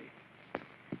pretty, maybe.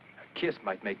 A kiss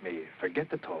might make me forget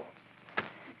the toll.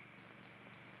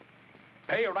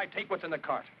 Pay or I take what's in the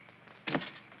cart.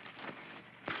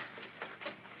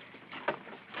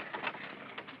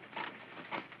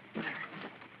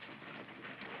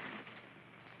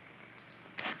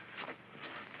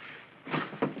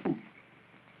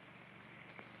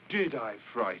 Did I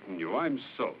frighten you? I'm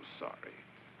so sorry.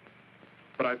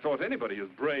 But I thought anybody as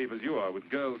brave as you are with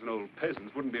girls and old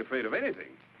peasants wouldn't be afraid of anything.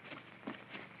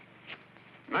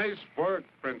 Nice work,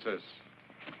 Princess.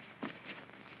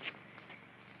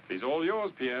 He's all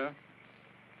yours, Pierre.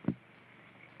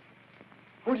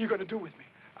 What are you going to do with me?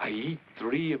 I eat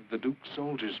 3 of the Duke's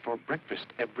soldiers for breakfast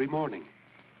every morning.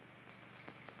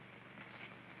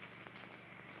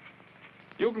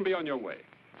 You can be on your way.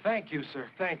 Thank you, sir.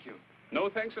 Thank you. No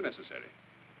thanks are necessary.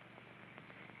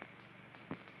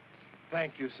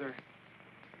 Thank you, sir.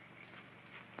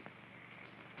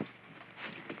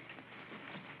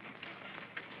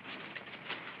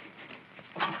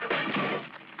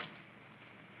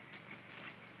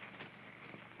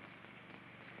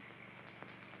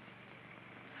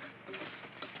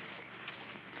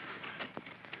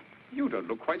 You don't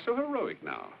look quite so heroic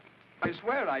now. I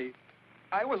swear, I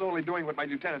was only doing what my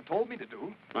lieutenant told me to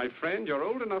do. My friend, you're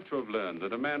old enough to have learned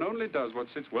that a man only does what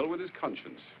sits well with his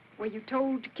conscience. Were you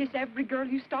told to kiss every girl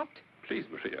you stopped? Please,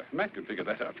 Maria, a man can figure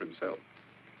that out for himself.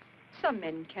 Some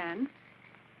men can.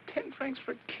 10 francs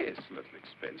for a kiss, a little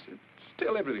expensive.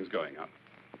 Still, everything's going up.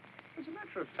 As a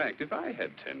matter of fact, if I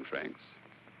had 10 francs...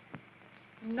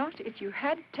 Not if you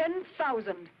had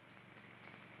 10,000.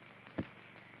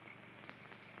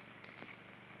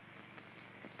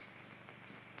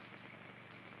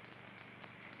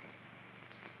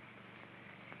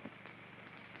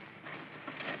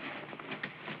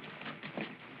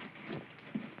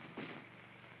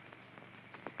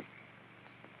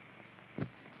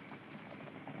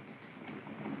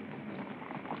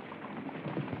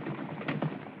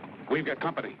 We've got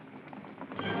company.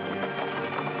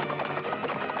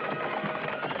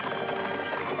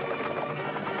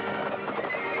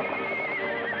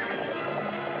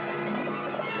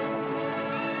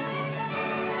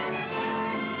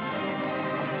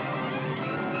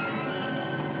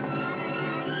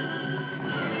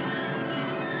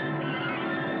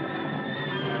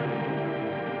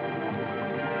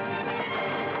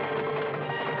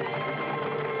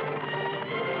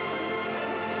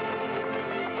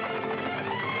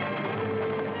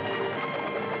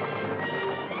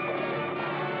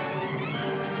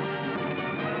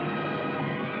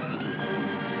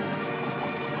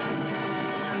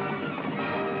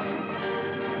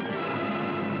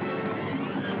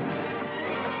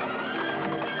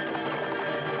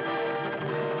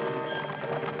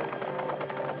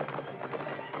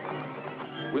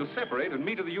 We'll separate and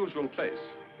meet at the usual place.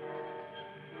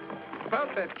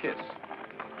 About that kiss.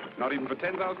 Not even for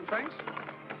 10,000 francs?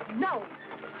 No.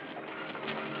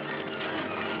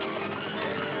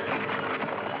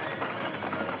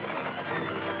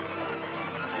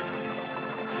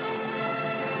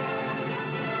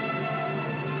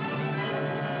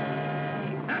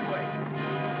 That way.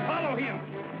 Follow him.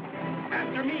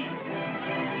 After me.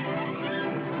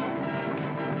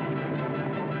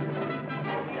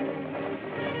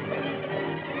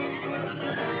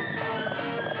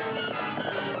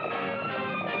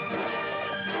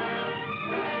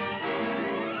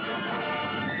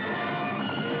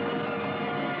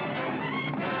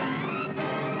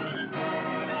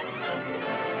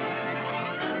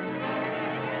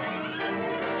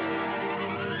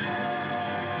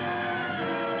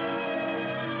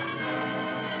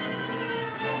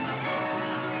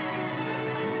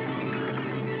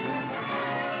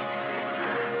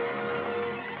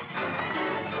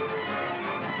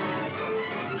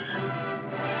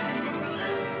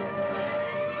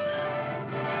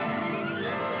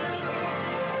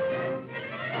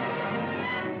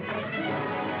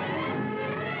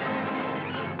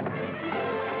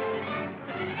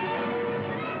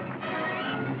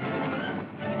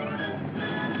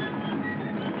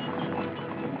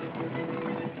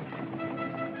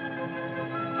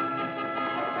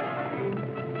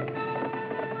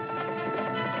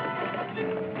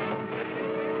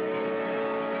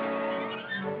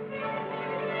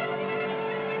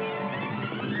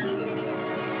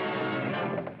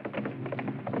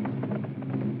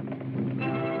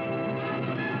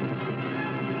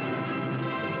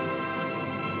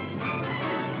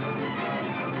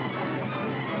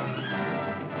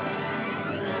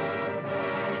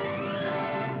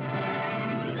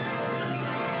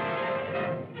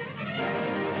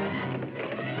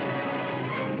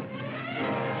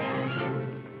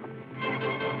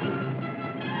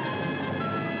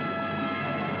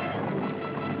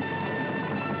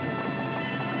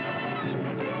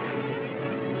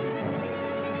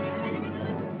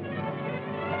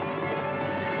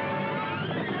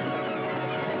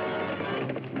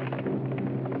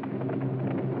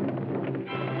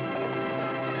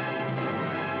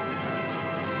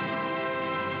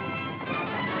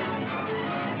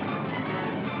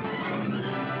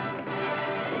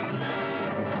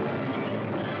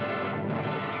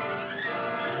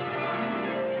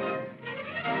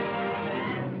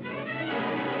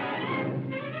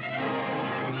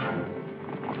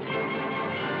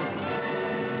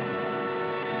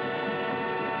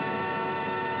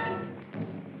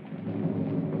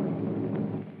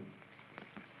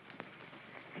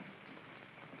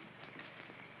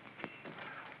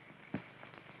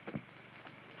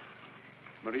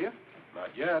 Maria? Not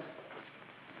yet.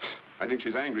 I think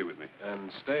she's angry with me.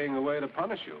 And staying away to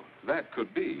punish you. That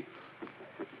could be.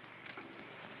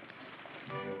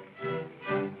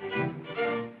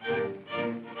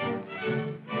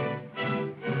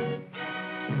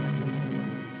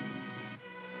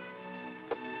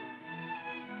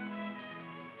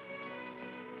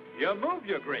 You move,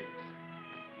 Your Grace.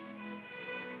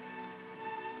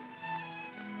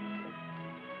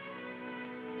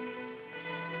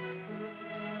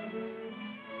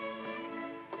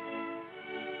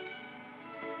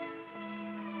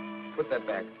 Put that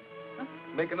back.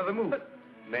 Make another move.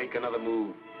 Make another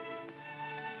move.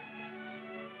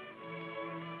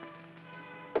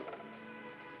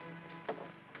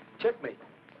 Checkmate.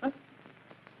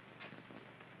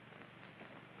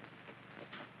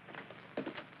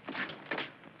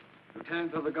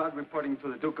 Lieutenant of the Guard reporting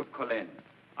to the Duke of Corlais.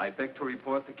 I beg to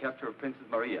report the capture of Princess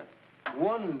Maria.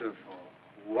 Wonderful.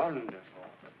 Wonderful.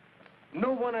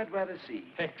 No one I'd rather see.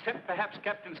 Except perhaps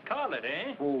Captain Scarlett,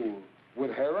 eh? Fool.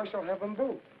 With her, I shall have them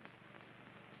both.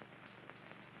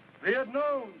 Be it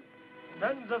known,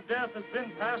 sentence of death has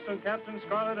been passed on Captain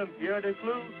Scarlett and Pierre de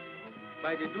Clou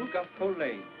By the Duke of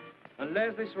Corlais.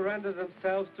 Unless they surrender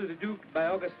themselves to the Duke by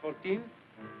August 14th,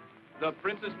 the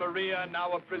Princess Maria,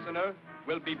 now a prisoner,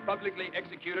 will be publicly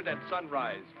executed at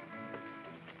sunrise.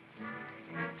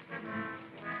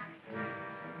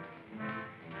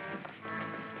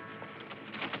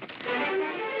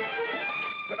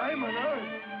 But I'm unarmed.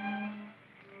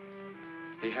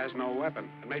 He has no weapon.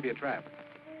 It may be a trap.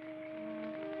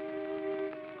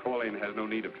 Corlais has no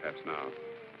need of traps now.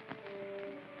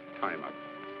 Time up.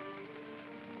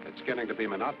 It's getting to be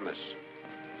monotonous.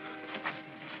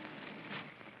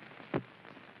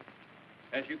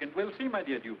 As you can well see, my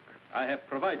dear Duke, I have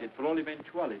provided for all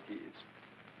eventualities.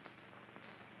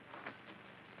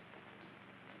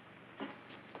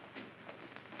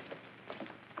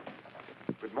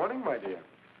 Good morning, my dear.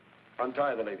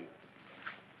 Untie the lady.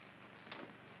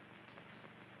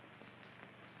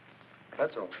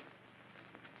 That's all.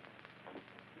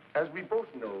 As we both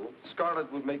know,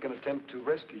 Scarlett will make an attempt to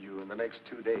rescue you in the next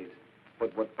 2 days.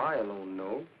 But what I alone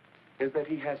know is that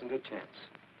he hasn't a chance.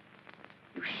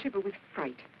 You shiver with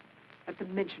fright at the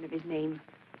mention of his name.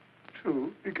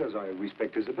 True, because I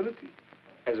respect his ability.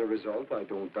 As a result, I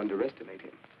don't underestimate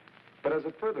him. But as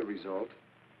a further result,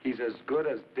 he's as good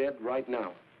as dead right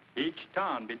now. Each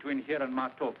town between here and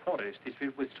Marteau Forest is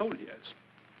filled with soldiers.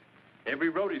 Every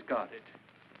road is guarded.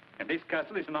 And this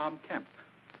castle is an armed camp.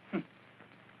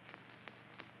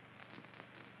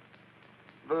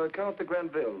 The Count de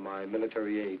Granville, my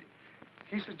military aide,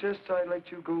 he suggests I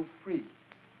let you go free.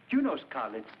 You know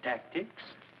Scarlett's tactics.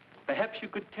 Perhaps you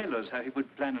could tell us how he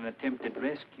would plan an attempted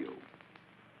rescue.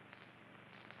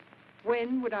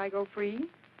 When would I go free?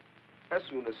 As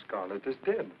soon as Scarlett is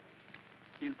dead.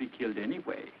 He'll be killed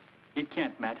anyway. It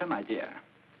can't matter, my dear.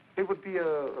 It would be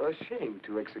a shame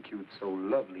to execute so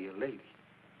lovely a lady.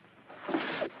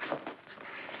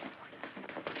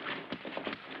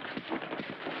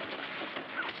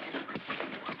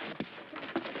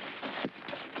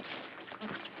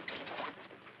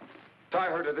 Tie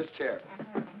her to this chair.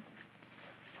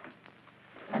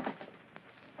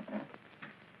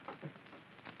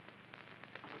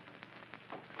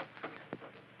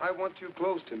 I want you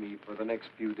close to me for the next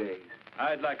few days.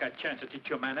 I'd like a chance to teach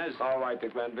you manners. All right, de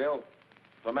Granville.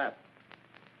 The map.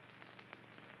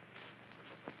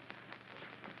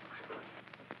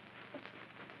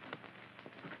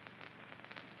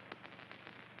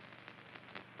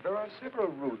 There are several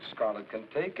routes Scarlett can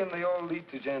take, and they all lead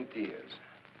to Jantiers.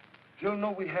 He'll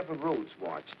know we have the roads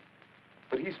watched.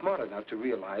 But he's smart enough to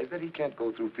realize that he can't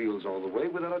go through fields all the way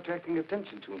without attracting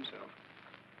attention to himself.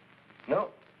 No,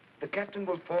 the captain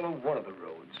will follow one of the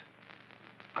roads.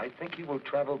 I think he will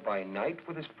travel by night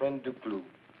with his friend Duclos.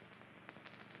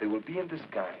 They will be in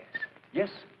disguise. Yes,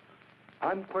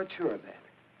 I'm quite sure of that.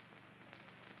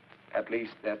 At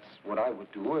least that's what I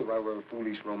would do if I were a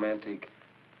foolish romantic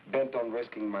bent on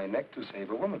risking my neck to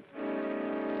save a woman.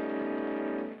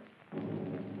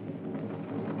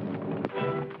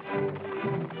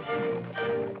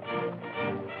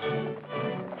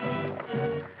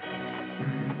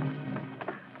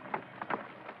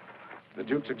 The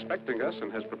Duke's expecting us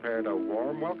and has prepared a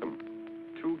warm welcome.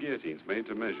 2 guillotines made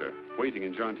to measure, waiting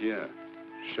in Jantier.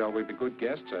 Shall we be good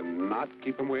guests and not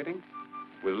keep them waiting?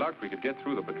 With luck, we could get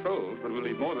through the patrols, but we'll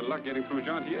need more than luck getting through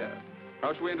Jantier.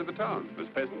 How shall we enter the town? As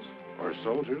peasants or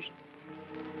soldiers?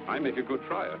 I make a good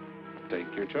trier. Take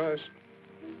your choice.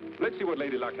 Let's see what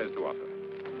Lady Luck has to offer.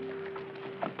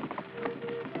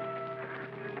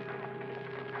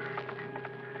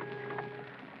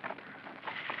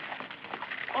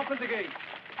 Open the gate.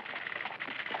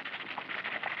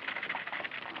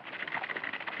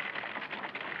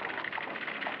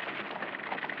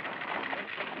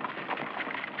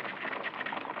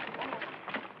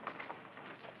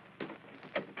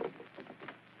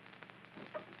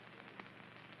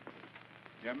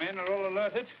 Your men are all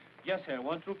alerted? Yes, sir.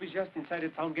 One troop is just inside the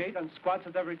town gate and squads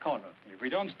at every corner. If we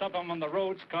don't stop him on the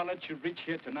road, Scarlett should reach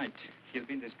here tonight. He'll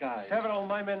be in disguise. Several of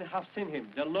my men have seen him.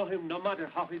 They'll know him no matter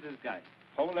how he's disguised.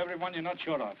 Hold everyone you're not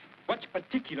sure of. Watch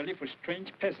particularly for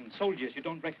strange peasants, soldiers you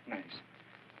don't recognize,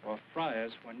 or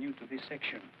friars who are new to this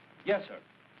section. Yes, sir.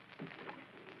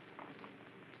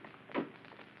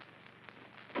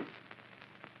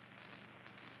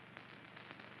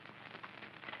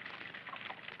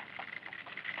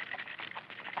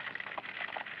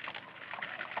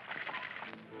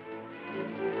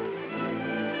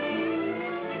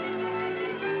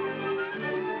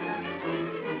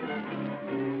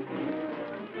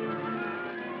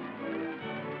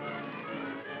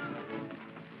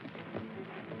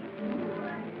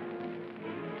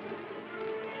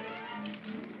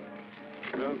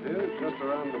 Jantier is just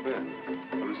around the bend.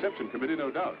 A reception committee, no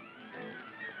doubt.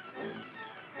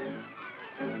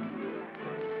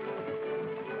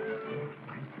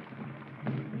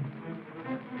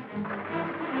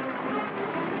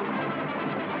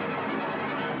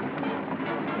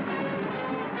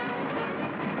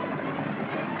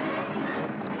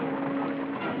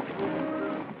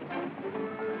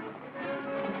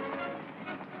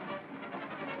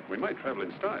 We might travel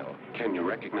in style. Can you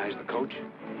recognize the coach?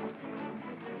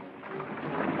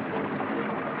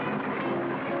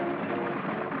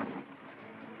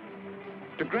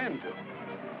 To Granville.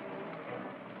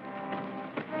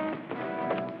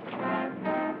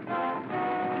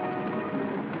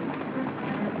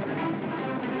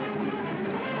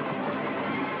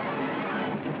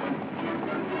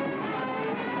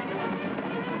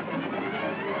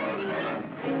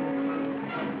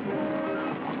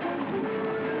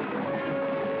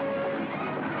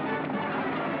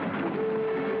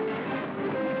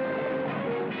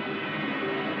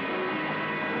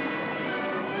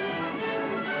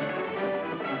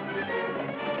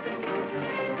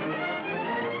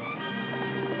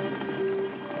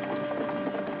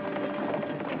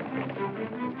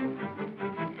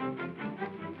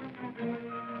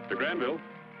 Granville.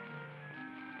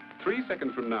 3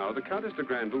 seconds from now, the Countess de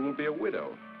Granville will be a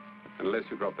widow, unless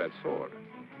you drop that sword.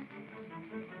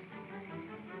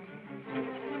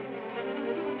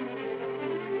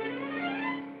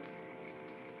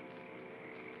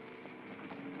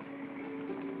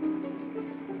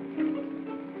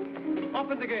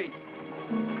 Open the gate.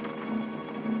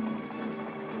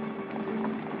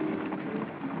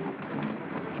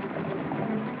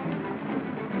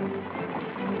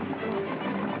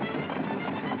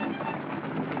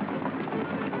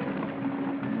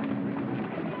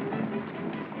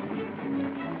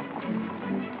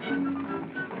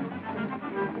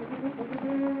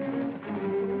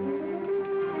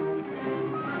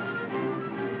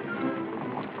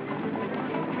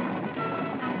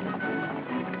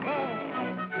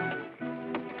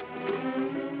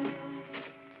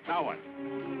 Now what?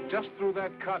 Just through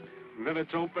that cut, and then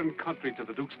it's open country to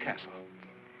the Duke's castle.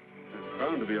 There's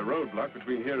bound to be a roadblock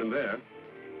between here and there.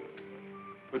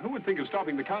 But who would think of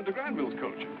stopping the Count de Granville's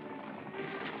coach?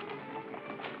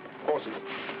 Horses.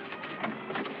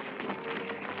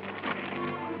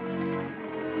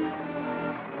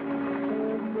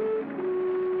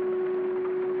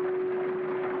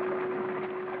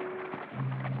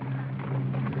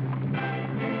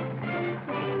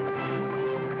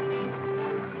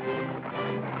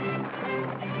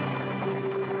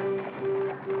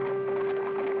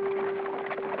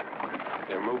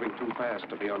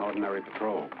 To be on ordinary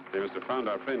patrol. They must have found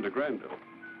our friend de Granville.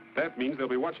 That means they'll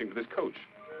be watching for this coach.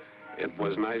 It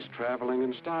was nice traveling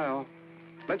in style.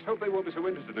 Let's hope they won't be so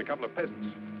interested in a couple of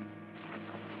peasants.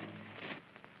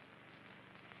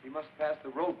 He must pass the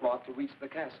roadblock to reach the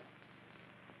castle.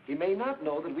 He may not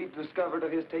know that we've discovered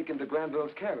of his taking de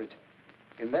Granville's carriage.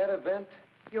 In that event...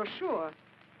 You're sure?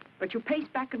 But you pace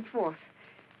back and forth.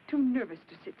 Too nervous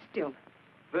to sit still.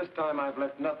 This time I've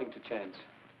left nothing to chance.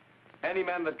 Any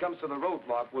man that comes to the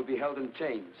roadblock will be held in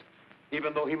chains,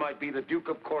 even though he might be the Duke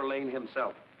of Corlais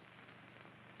himself.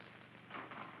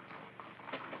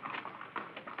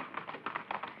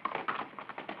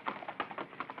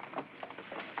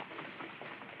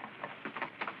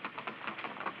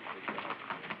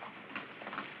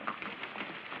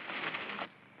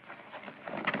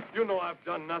 You know I've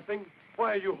done nothing.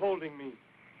 Why are you holding me?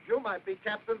 You might be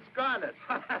Captain Scarlett.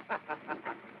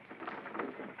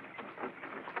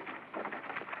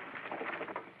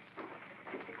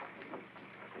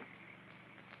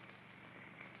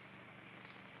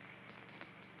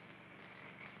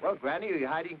 Well, Granny, are you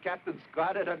hiding Captain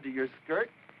Scarlett under your skirt?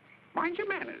 Mind your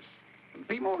manners. And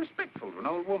be more respectful to an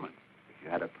old woman. If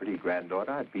you had a pretty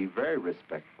granddaughter, I'd be very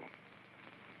respectful.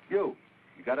 You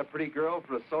got a pretty girl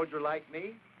for a soldier like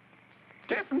me?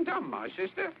 Deaf and dumb, my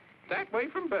sister. That way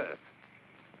from birth.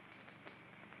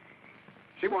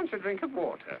 She wants a drink of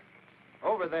water.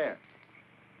 Over there.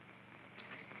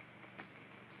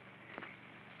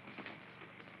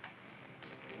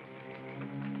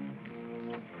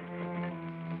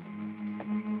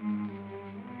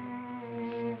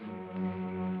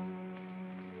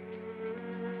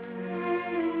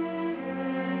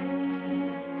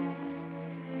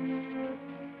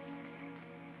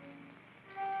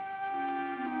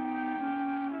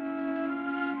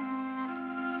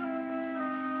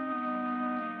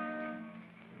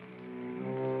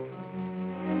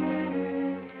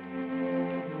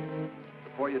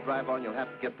 Before you drive on, you'll have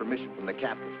to get permission from the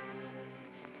captain.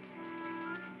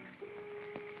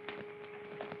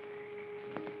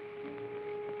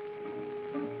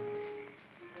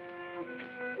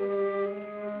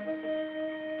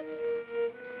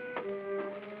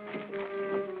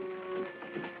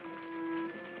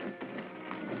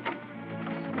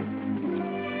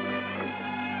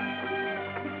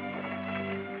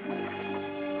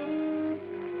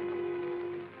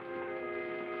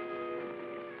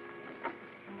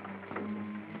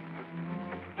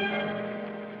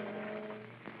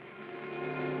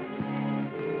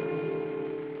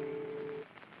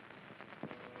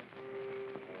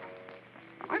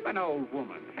 I'm an old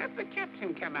woman. Have the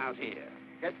captain come out here.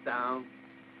 Get down.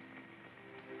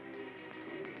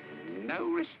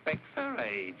 No respect for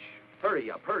age.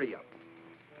 Hurry up, hurry up.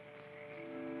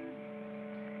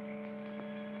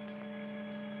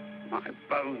 My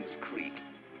bones creak.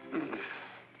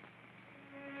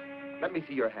 Let me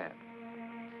see your hand.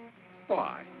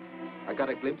 Why? I got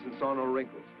a glimpse and saw no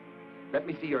wrinkles. Let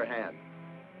me see your hand.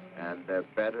 And there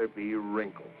better be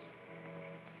wrinkles.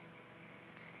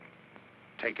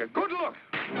 Take a good look.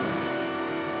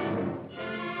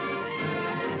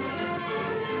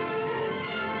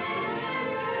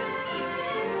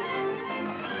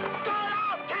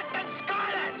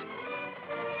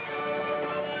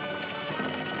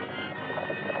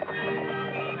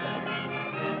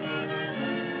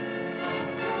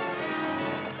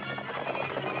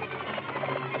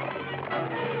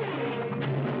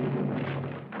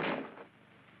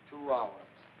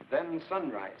 Then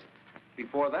sunrise.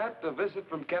 Before that, a visit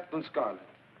from Captain Scarlett.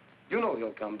 You know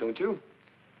he'll come, don't you?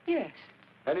 Yes.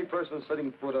 Any person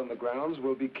setting foot on the grounds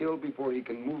will be killed before he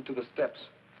can move to the steps.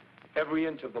 Every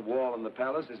inch of the wall in the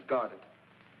palace is guarded.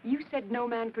 You said no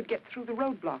man could get through the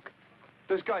roadblock.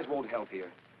 Those guys won't help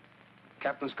here.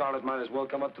 Captain Scarlett might as well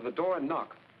come up to the door and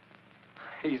knock.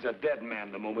 He's a dead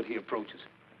man the moment he approaches.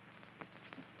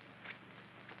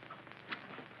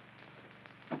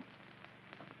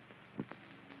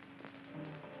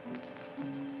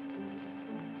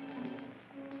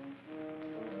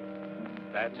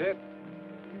 That's it.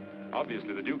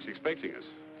 Obviously, the Duke's expecting us.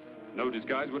 No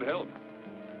disguise would help.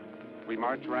 We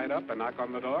march right up and knock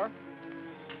on the door.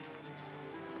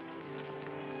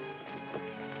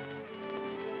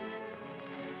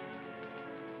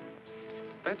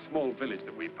 That small village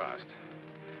that we passed,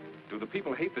 do the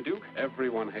people hate the Duke?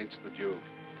 Everyone hates the Duke.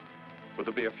 Would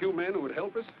there be a few men who would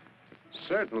help us?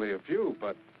 Certainly a few,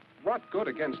 but what good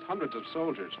against hundreds of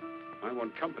soldiers? I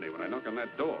want company when I knock on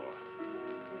that door.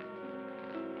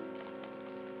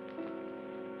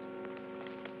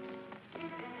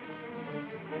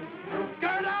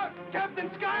 Guard out!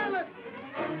 Captain Scarlett!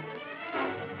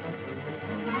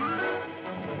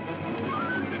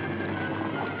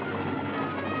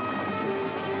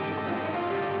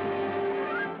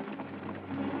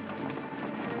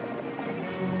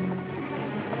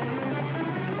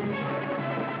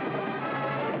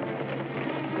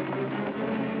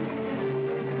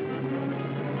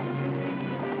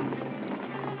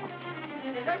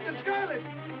 Captain Scarlett!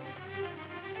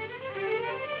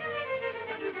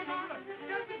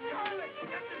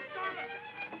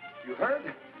 You heard?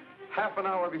 Half an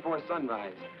hour before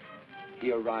sunrise.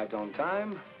 He arrived on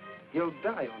time. He'll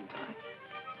die on time.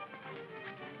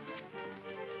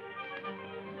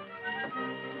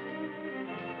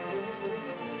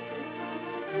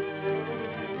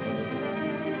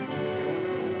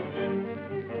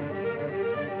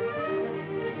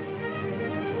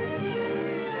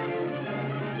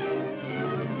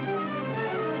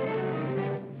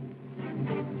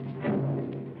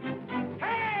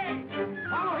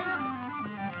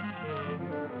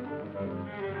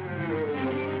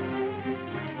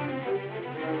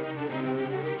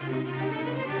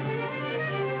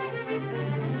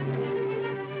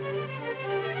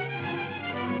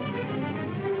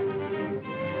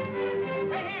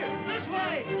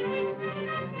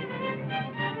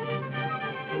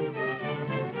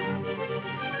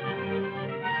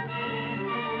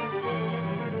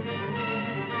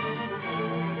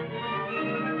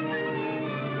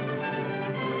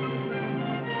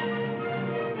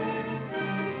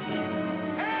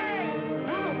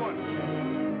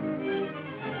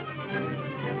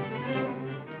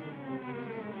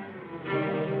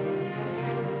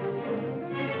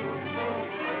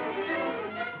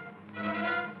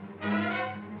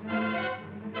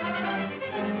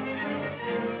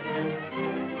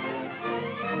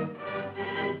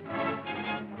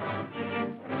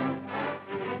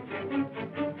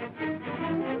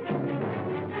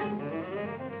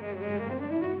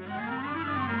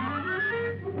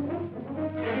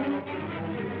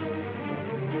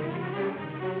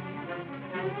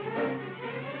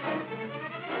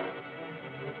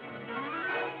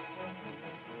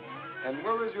 And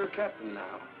where is your captain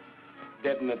now?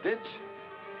 Dead in a ditch?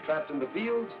 Trapped in the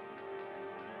fields?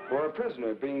 Or a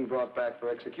prisoner being brought back for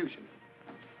execution?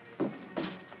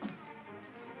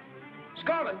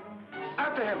 Scarlett!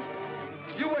 After him!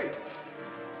 You wait!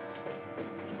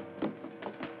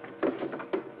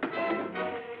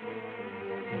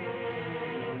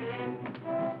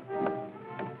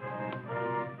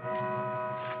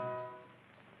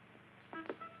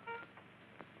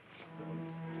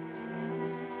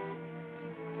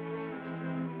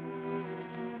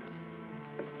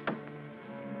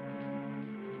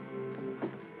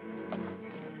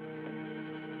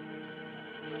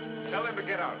 Tell him to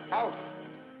get out. Out!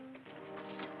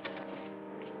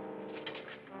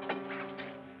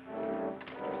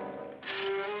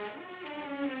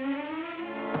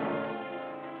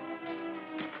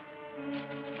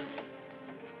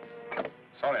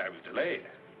 Sorry I was delayed.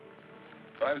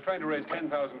 But I was trying to raise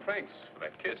 10,000 francs for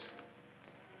that kiss.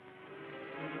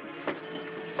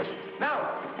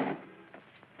 Now!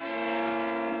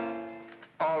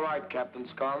 All right, Captain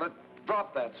Scarlett.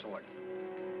 Drop that sword.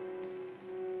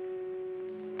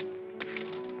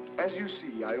 As you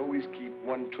see, I always keep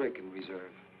one trick in reserve.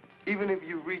 Even if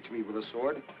you reach me with a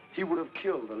sword, he would have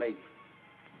killed the lady.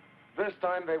 This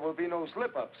time, there will be no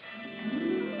slip-ups.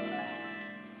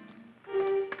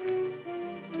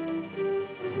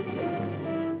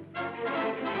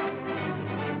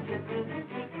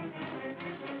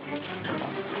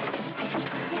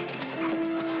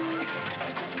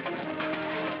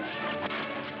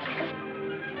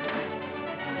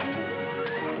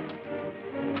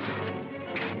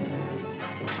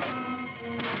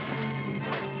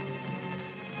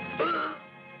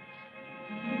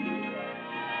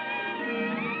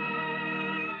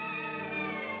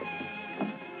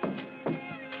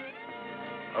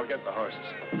 I'll get the horses.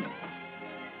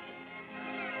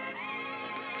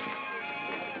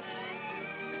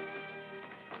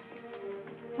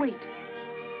 Wait.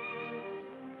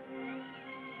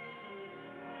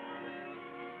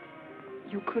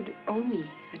 You could owe me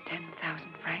the 10,000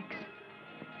 francs.